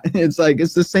apologize. It's like,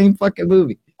 it's the same fucking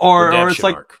movie. Or it's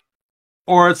like arc.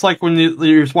 Or it's like when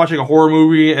you're watching a horror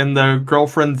movie and the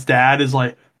girlfriend's dad is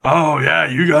like, oh yeah,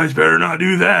 you guys better not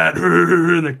do that.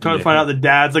 And they find out the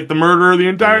dad's like the murderer the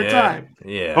entire time.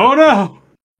 Yeah. Oh no.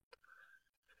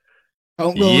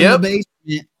 Don't go in the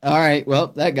basement. All right, well,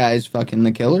 that guy's fucking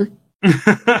the killer.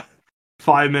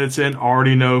 5 minutes in,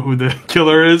 already know who the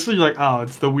killer is. So you're like, oh,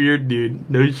 it's the weird dude.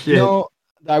 No shit. No,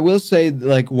 I will say,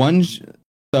 like,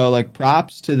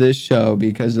 props to this show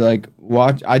because, like,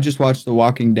 I just watched The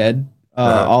Walking Dead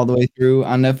all the way through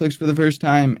on Netflix for the first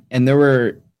time, and there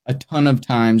were a ton of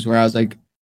times where I was like,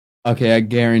 okay, I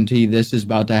guarantee this is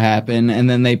about to happen, and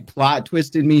then they plot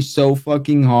twisted me so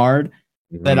fucking hard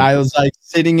that I was, like,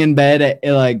 sitting in bed at,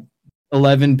 like,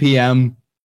 11 p.m.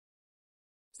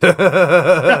 Wait,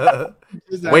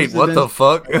 what the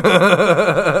fuck?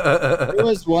 There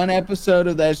was one episode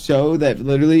of that show that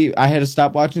literally I had to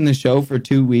stop watching the show for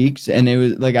 2 weeks, and it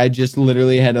was like I just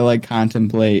literally had to like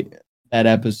contemplate that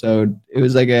episode. It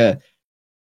was like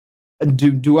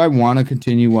do I want to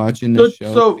continue watching this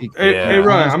show? So hey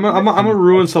Ryan, I'm gonna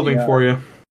ruin something for you.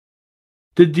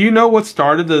 Do you know what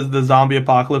started the zombie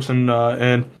apocalypse in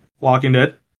Walking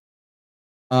Dead?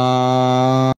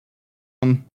 I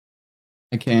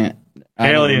can't.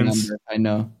 Aliens. I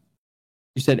know.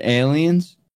 You said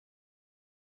aliens?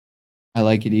 I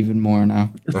like it even more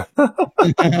now.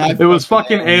 It was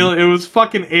fucking It was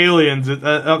fucking aliens.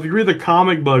 If you read the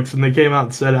comic books, and they came out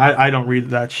and said, I don't read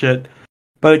that shit,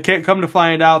 but it can't come to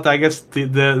find out that I guess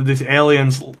these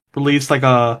aliens released like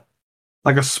a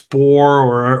like a spore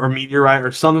or meteorite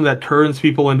or something that turns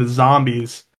people into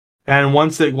zombies. And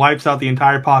once it wipes out the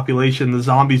entire population, the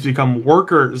zombies become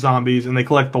worker zombies, and they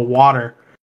collect the water,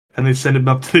 and they send them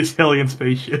up to this alien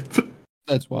spaceship.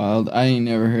 That's wild. I ain't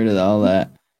never heard of all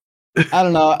that. I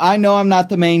don't know. I know I'm not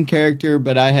the main character,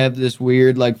 but I have this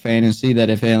weird like fantasy that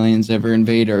if aliens ever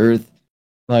invade Earth,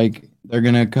 like they're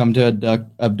gonna come to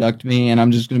abduct me, and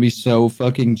I'm just gonna be so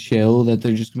fucking chill that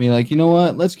they're just gonna be like, you know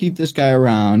what? Let's keep this guy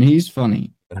around. He's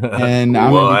funny. And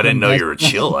well, I didn't know you were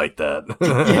chill like that.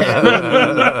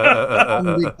 I'm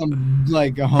gonna become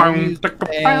like a homies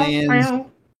with aliens,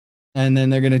 and then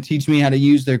they're gonna teach me how to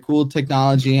use their cool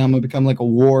technology. I'm gonna become like a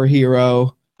war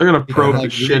hero. They're gonna probe like, the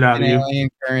shit out of you. Alien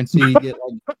currency, get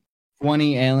like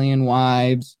 20 alien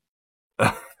wives.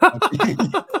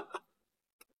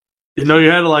 You know you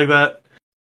had it like that.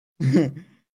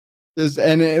 Just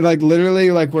and it, like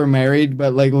literally like we're married,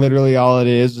 but like literally all it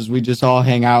is we just all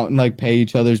hang out and like pay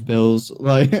each other's bills.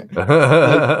 Like hey,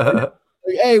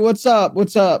 what's up?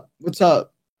 What's up? What's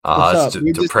up? Oh, What's it's up?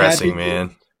 depressing,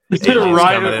 man. It's Aliens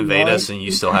right come and invade us, and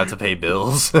you still have to pay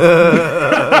bills. Well,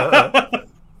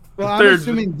 I'm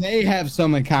assuming they have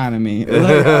some economy.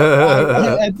 Like,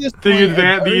 at this point,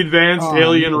 the advanced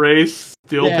alien race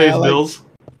still pays bills.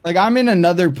 Like I'm in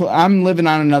I'm living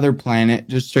on another planet,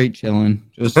 just straight chilling,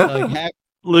 just like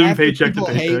living paycheck to people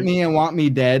paycheck. Hate me and want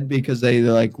me dead because they're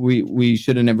like, we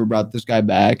should have never brought this guy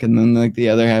back, and then like the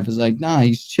other half is like, nah,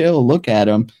 he's chill. Look at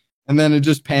him, and then it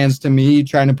just pans to me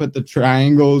trying to put the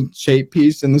triangle shape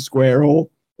piece in the square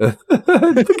hole.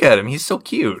 Look at him, he's so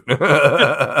cute.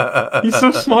 He's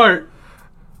so smart.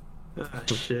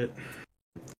 Shit.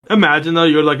 Imagine though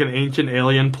you're like an ancient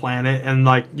alien planet and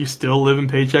like you still live in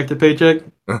paycheck to paycheck.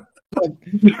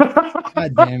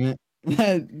 God damn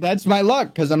it. That's my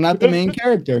luck because I'm not the main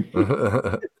character.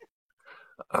 So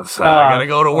I gotta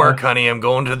go to work, honey. I'm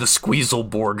going to the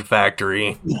Squeezelborg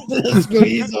factory.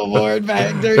 Squeezelborg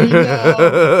factory,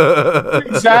 no.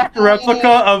 Exact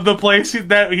replica of the place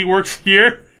that he works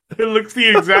here. It looks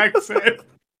the exact same.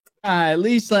 At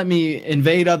least let me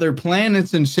invade other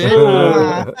planets and shit.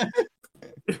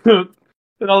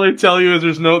 And all they tell you is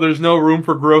there's no room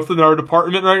for growth in our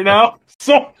department right now.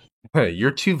 So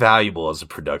you're too valuable as a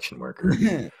production worker.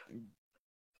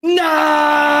 No!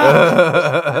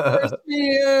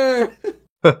 Here.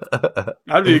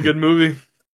 That'd be a good movie.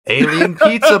 Alien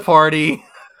Pizza Party.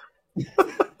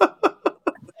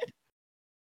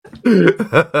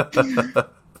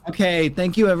 Okay,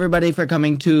 thank you everybody for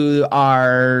coming to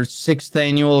our 6th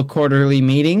annual quarterly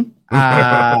meeting.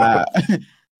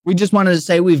 We just wanted to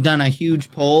say we've done a huge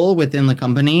poll within the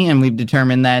company, and we've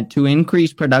determined that to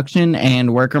increase production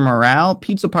and worker morale,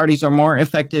 pizza parties are more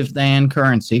effective than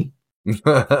currency.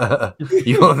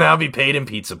 You will now be paid in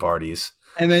pizza parties.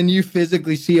 And then you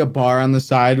physically see a bar on the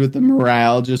side with the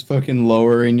morale just fucking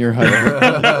lowering your HUD.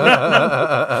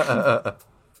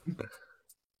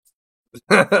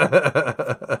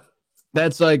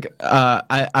 That's like,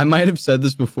 I might have said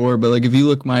this before, but like if you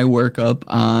look my work up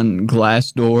on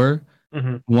Glassdoor,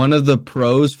 one of the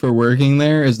pros for working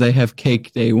there is they have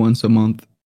cake day once a month.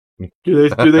 Do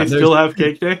they still have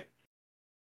cake day?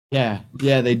 Yeah,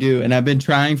 they do. And I've been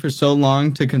trying for so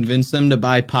long to convince them to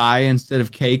buy pie instead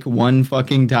of cake one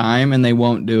fucking time, and they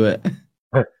won't do it.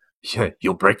 Yeah,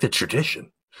 you'll break the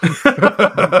tradition.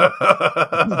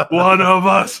 One of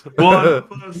us.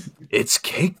 It's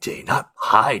cake day, not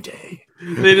pie day.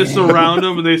 They just surround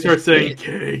them and they start saying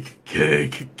cake,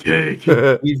 cake, cake.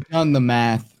 We've done the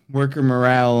math. Worker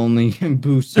morale only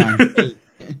boosts on cake.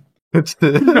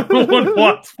 No one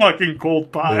wants fucking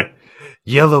cold pie.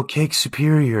 Yellow cake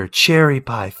superior, cherry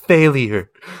pie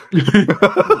failure.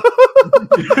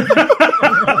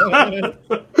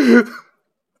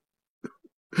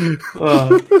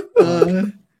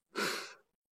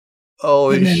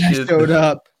 Holy and then shit. I showed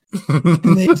up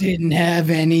and they didn't have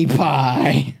any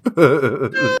pie.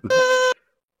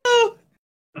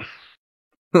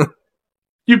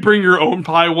 You bring your own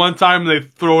pie one time and they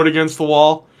throw it against the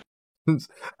wall.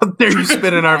 How dare you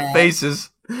spit in our faces?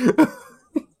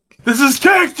 This is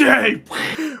cake day!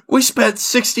 We spent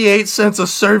 68 cents a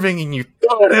serving and you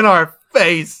throw it in our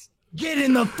face. Get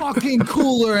in the fucking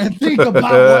cooler and think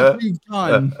about what you've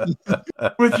done.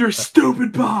 With your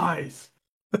stupid pies.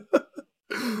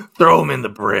 Throw them in the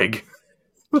brig.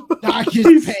 Doc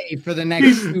is paid for the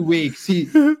next 2 weeks. He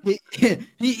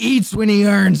eats when he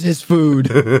earns his food.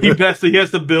 He has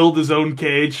to build his own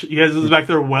cage. He has his back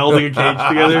there welding a cage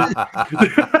together.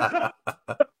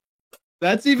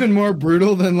 That's even more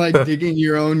brutal than like digging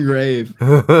your own grave.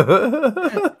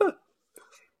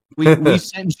 We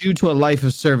sent you to a life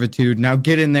of servitude. Now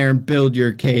get in there and build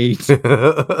your cage. They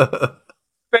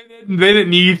did They didn't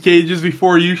need cages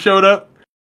before you showed up.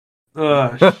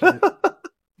 Shit.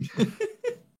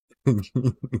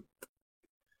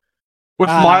 With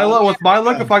my luck,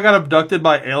 if I got abducted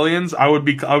by aliens, I would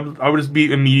just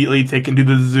be immediately taken to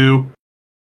the zoo.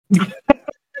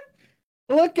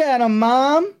 Look at him,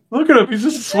 Mom. Look at him. He's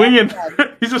just swinging.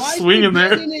 He's just swinging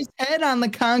there. He's his head on the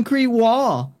concrete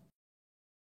wall.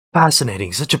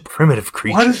 Fascinating. Such a primitive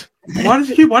creature. Why does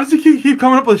he keep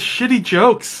coming up with shitty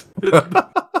jokes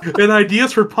and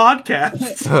ideas for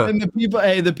podcasts? And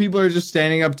the people are just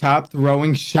standing up top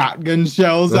throwing shotgun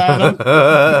shells at him.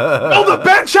 Build a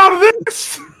bench out of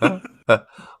this.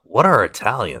 What are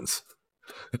Italians?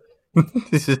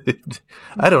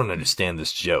 I don't understand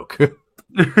this joke.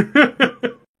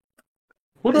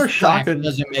 What are shotgun?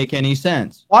 Doesn't make any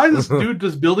sense. Why is this dude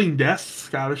just building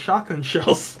desks out of shotgun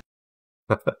shells?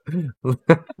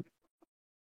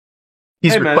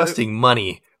 He's requesting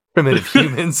money, primitive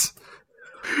humans.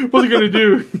 What's he gonna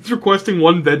do? He's requesting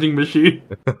one vending machine.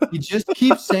 He just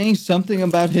keeps saying something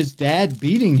about his dad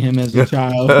beating him as a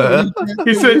child.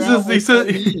 He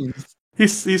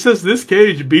says this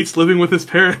cage beats living with his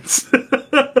parents.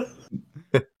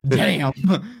 Damn.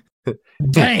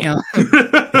 Damn.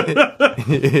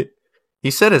 He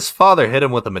said his father hit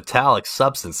him with a metallic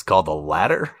substance called a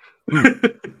ladder.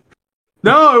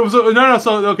 No, it was no.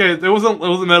 So okay, it wasn't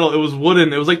metal. It was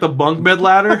wooden. It was like the bunk bed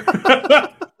ladder.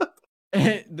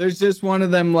 There's just one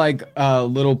of them like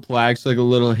little plaques, like a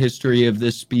little history of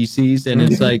this species, and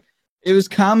it's like it was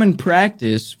common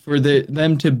practice for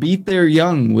them to beat their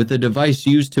young with a device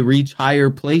used to reach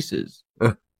higher places.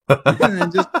 And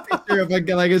then just a picture of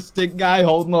like a stick guy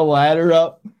holding a ladder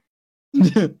up.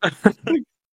 They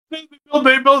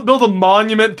built a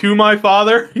monument to my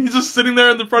father. He's just sitting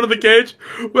there in the front of the cage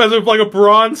as like a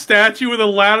bronze statue with a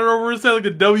ladder over his head, like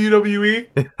a WWE.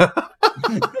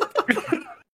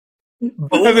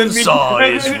 Bullseye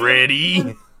is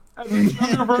ready. And then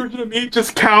another version of me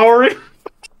just cowering.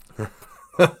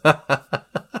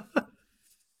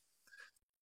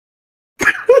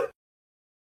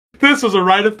 This was a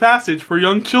rite of passage for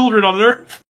young children on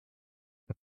Earth.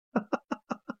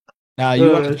 Now,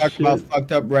 you want to talk about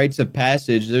fucked up rites of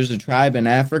passage? There's a tribe in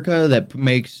Africa that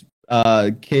makes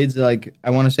kids, like,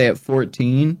 I want to say at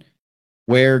 14,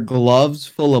 wear gloves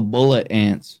full of bullet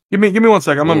ants. Give me 1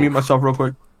 second. I'm going to mute myself real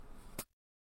quick.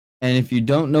 And if you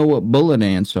don't know what bullet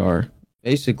ants are,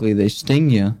 basically they sting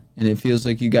you, and it feels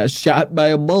like you got shot by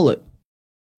a bullet.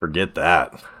 Forget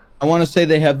that. I want to say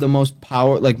they have the most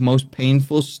most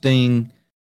painful sting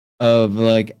of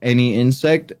like any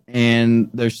insect, and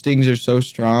their stings are so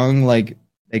strong, like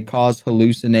they cause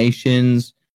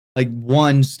hallucinations, like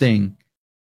one sting.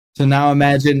 So now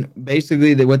imagine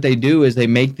basically what they do is they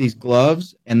make these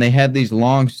gloves and they have these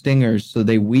long stingers. So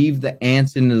they weave the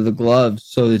ants into the gloves.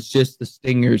 So it's just the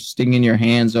stingers stinging your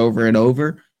hands over and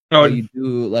over. Oh, you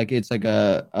do like, it's like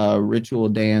a ritual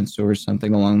dance or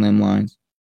something along them lines.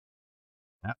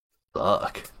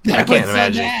 Fuck. I can't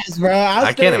imagine.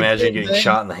 I can't imagine getting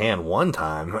shot in the hand one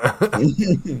time.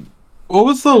 What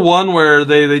was the one where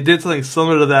they did something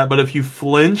similar to that, but if you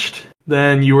flinched,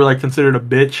 then you were like considered a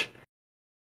bitch?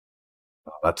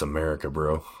 Oh, that's America,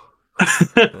 bro.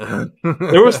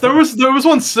 there was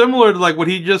one similar to like what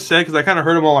he just said, because I kind of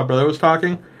heard him while my brother was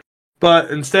talking.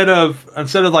 But instead of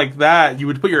like that, you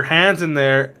would put your hands in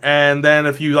there, and then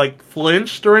if you like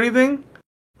flinched or anything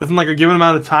within like a given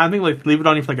amount of time, I think like leave it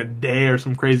on you for like a day or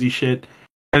some crazy shit.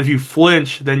 And if you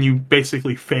flinch, then you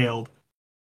basically failed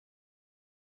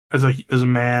as a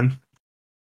man.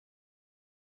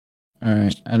 All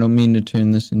right, I don't mean to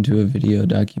turn this into a video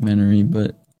documentary,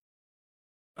 but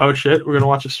oh shit, we're gonna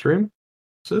watch a stream.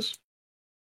 What's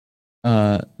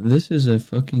this? This is a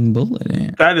fucking bullet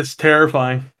ant. That is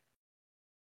terrifying.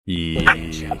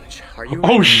 Yeah.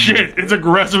 Oh shit, it's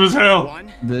aggressive as hell.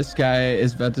 This guy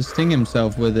is about to sting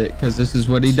himself with it because this is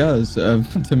what he does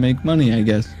to make money, I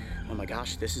guess. Oh my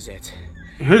gosh, this is it.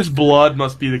 His blood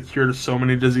must be the cure to so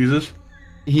many diseases.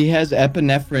 He has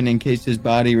epinephrine in case his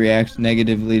body reacts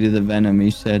negatively to the venom,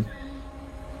 he said.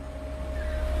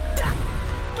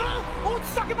 Oh, it's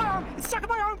stuck in my arm! It's stuck in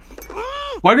my arm!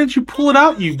 Why didn't you pull it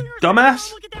out, you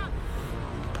dumbass? Look at that!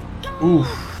 Oof.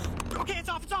 Okay, it's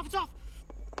off, it's off, it's off!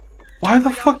 Why the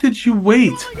fuck did you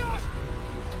wait? Oh my gosh!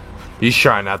 He's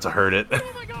trying not to hurt it. Oh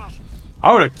my gosh!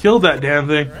 I would have killed that damn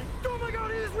thing. Oh my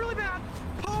god, it is really bad!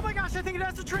 Oh my gosh, I think it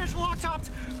has the tarantula lock topped!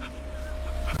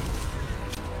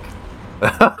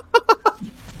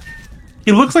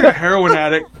 He looks like a heroin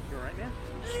addict. You alright, man?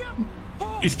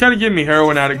 Yep! He's kind of giving me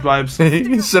heroin addict vibes.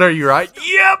 He said, "Are you right?"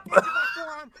 Yep. Into my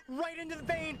forearm, right into the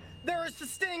vein. There is the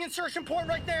sting insertion point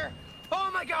right there.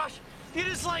 Oh my gosh! It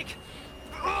is like...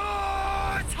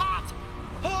 Oh, it's hot!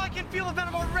 Oh, I can feel the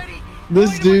venom already!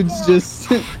 This Going to my dude's core.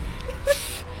 just.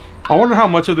 I wonder how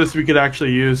much of this we could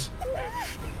actually use.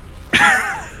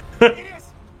 It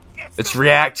is! It's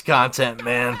React content,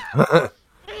 man.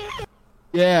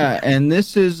 Yeah, and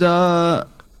this is All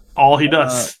he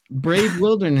does. Brave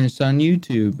Wilderness on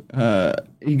YouTube.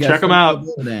 He got Check him so out.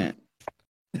 good at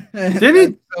it. Did he?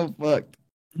 That's so fucked.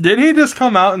 Did he just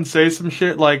come out and say some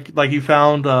shit like he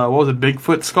found what was it,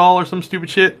 Bigfoot skull or some stupid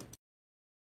shit?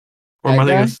 Or am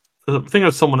I thinking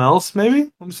of someone else?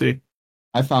 Maybe. Let me see.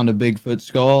 I found a Bigfoot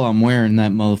skull. I'm wearing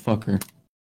that motherfucker.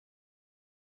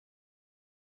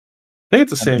 I think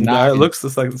it's the same guy. It looks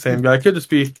just like the same guy. I could just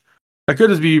be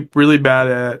really bad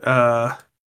at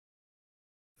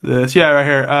this. Yeah, right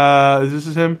here. Is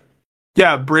this him?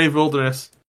 Yeah, Brave Wilderness.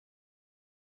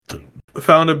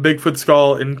 Found a Bigfoot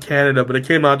skull in Canada, but it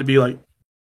came out to be like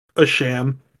a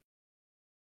sham.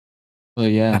 Well,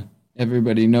 yeah.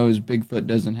 Everybody knows Bigfoot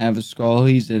doesn't have a skull.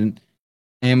 He's an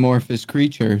amorphous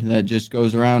creature that just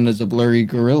goes around as a blurry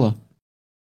gorilla.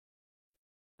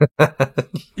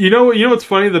 You know what's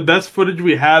funny? The best footage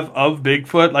we have of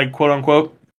Bigfoot, like quote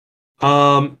unquote,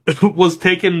 was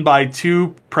taken by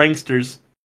two pranksters,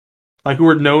 like who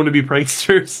were known to be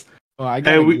pranksters. Oh, I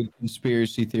got a good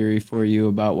conspiracy theory for you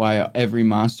about why every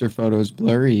monster photo is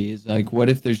blurry. Is like, what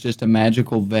if there's just a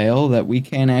magical veil that we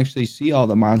can't actually see all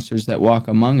the monsters that walk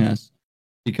among us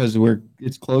because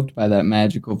it's cloaked by that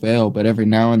magical veil. But every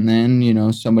now and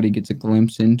then, somebody gets a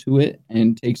glimpse into it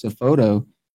and takes a photo,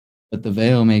 but the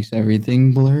veil makes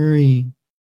everything blurry.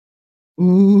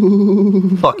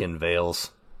 Ooh, Fucking veils.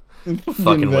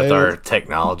 Fucking with our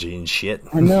technology and shit.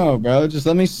 I know, bro. Just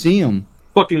let me see them.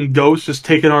 Fucking ghosts just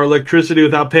taking our electricity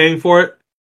without paying for it.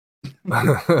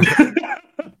 I'm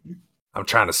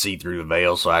trying to see through the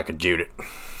veil so I can shoot it.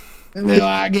 No,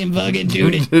 I can fucking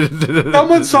shoot it. If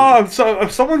someone saw a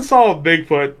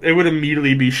Bigfoot, it would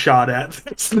immediately be shot at.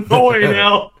 There's no way in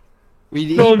hell.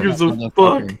 No one gives a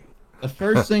fuck. The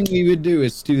first thing we would do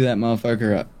is stew that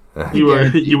motherfucker up.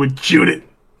 You would shoot it.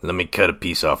 Let me cut a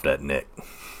piece off that neck.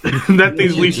 That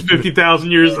thing's at least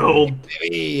 50,000 years old.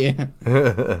 Yeah.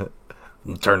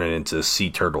 Turn it into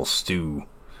sea turtle stew,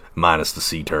 minus the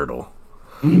sea turtle.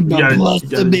 But plus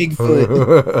the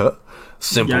Bigfoot.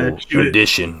 Simple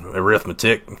addition,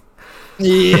 arithmetic.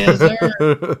 Yes,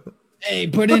 sir. Hey,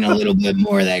 put in a little bit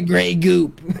more of that gray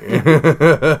goop.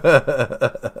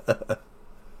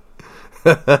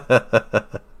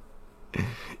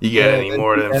 You got any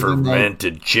more of them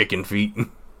fermented chicken feet?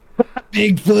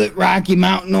 Bigfoot Rocky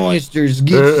Mountain oysters.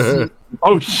 Get you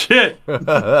Oh shit!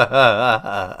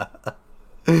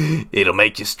 It'll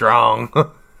make you strong.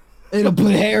 It'll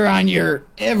put hair on your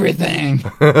everything.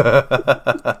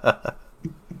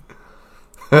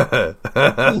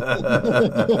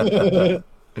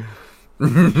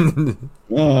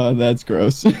 Oh, that's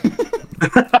gross.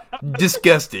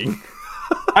 Disgusting.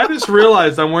 I just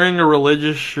realized I'm wearing a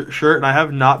religious shirt, and I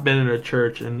have not been in a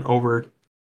church in over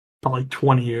probably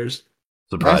 20 years.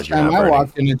 Surprised Last you're time not I burning.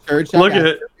 walked into church, Look I got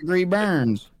at it. 3-degree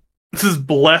burns. This is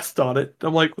blessed on it.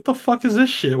 I'm like, what the fuck is this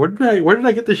shit? Where did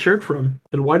I get this shirt from?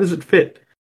 And why does it fit?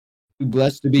 Too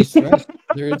blessed to be stressed.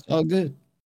 It's all good.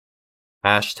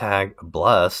 Hashtag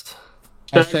blessed.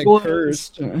 Hashtag Blessed.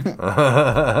 cursed.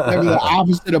 Whatever the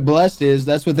opposite of blessed is,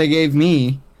 that's what they gave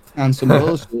me on some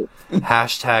bullshit.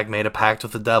 Hashtag made a pact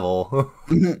with the devil.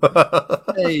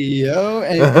 Hey, yo.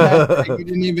 And hashtag he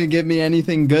didn't even give me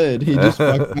anything good. He just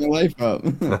fucked my life up.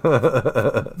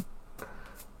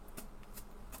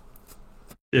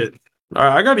 Shit. All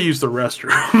right, I got to use the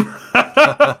restroom.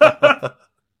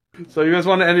 So you guys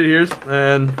want to end it here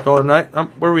and call it a night?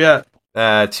 Where are we at?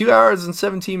 2 hours and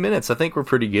 17 minutes. I think we're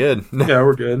pretty good. Yeah,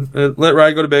 we're good. Let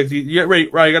Ryan go to bed. You get ready.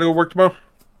 Ryan, you got to go work tomorrow?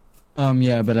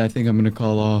 Yeah, but I think I'm gonna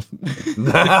call off.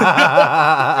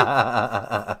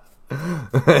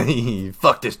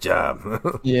 Fuck this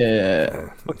job. Yeah.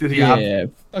 Fuck this job. Yeah.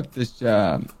 Fuck this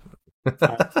job.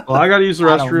 Well, I got to use the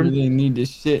I don't restroom. really need this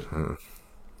shit.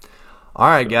 All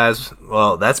right, guys.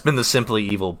 Well, that's been the Simply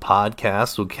Evil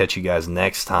podcast. We'll catch you guys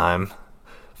next time.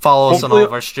 Follow us on all Hopefully-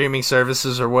 of our streaming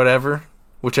services or whatever,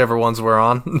 whichever ones we're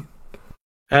on.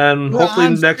 And We're hopefully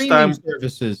on next streaming time,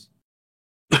 services.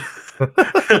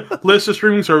 list of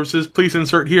streaming services, please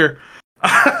insert here.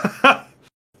 But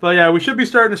yeah, we should be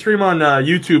starting to stream on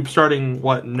YouTube starting,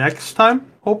 next time?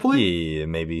 Hopefully? Yeah,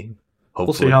 maybe. We'll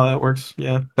Hopefully. see how that works.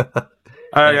 Yeah. All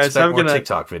right, guys. Expect Have a more good night.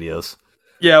 TikTok videos.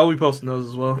 Yeah, we'll be posting those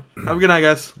as well. Have a good night,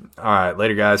 guys. All right,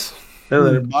 later, guys. See you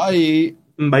later. Bye.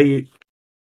 Bye.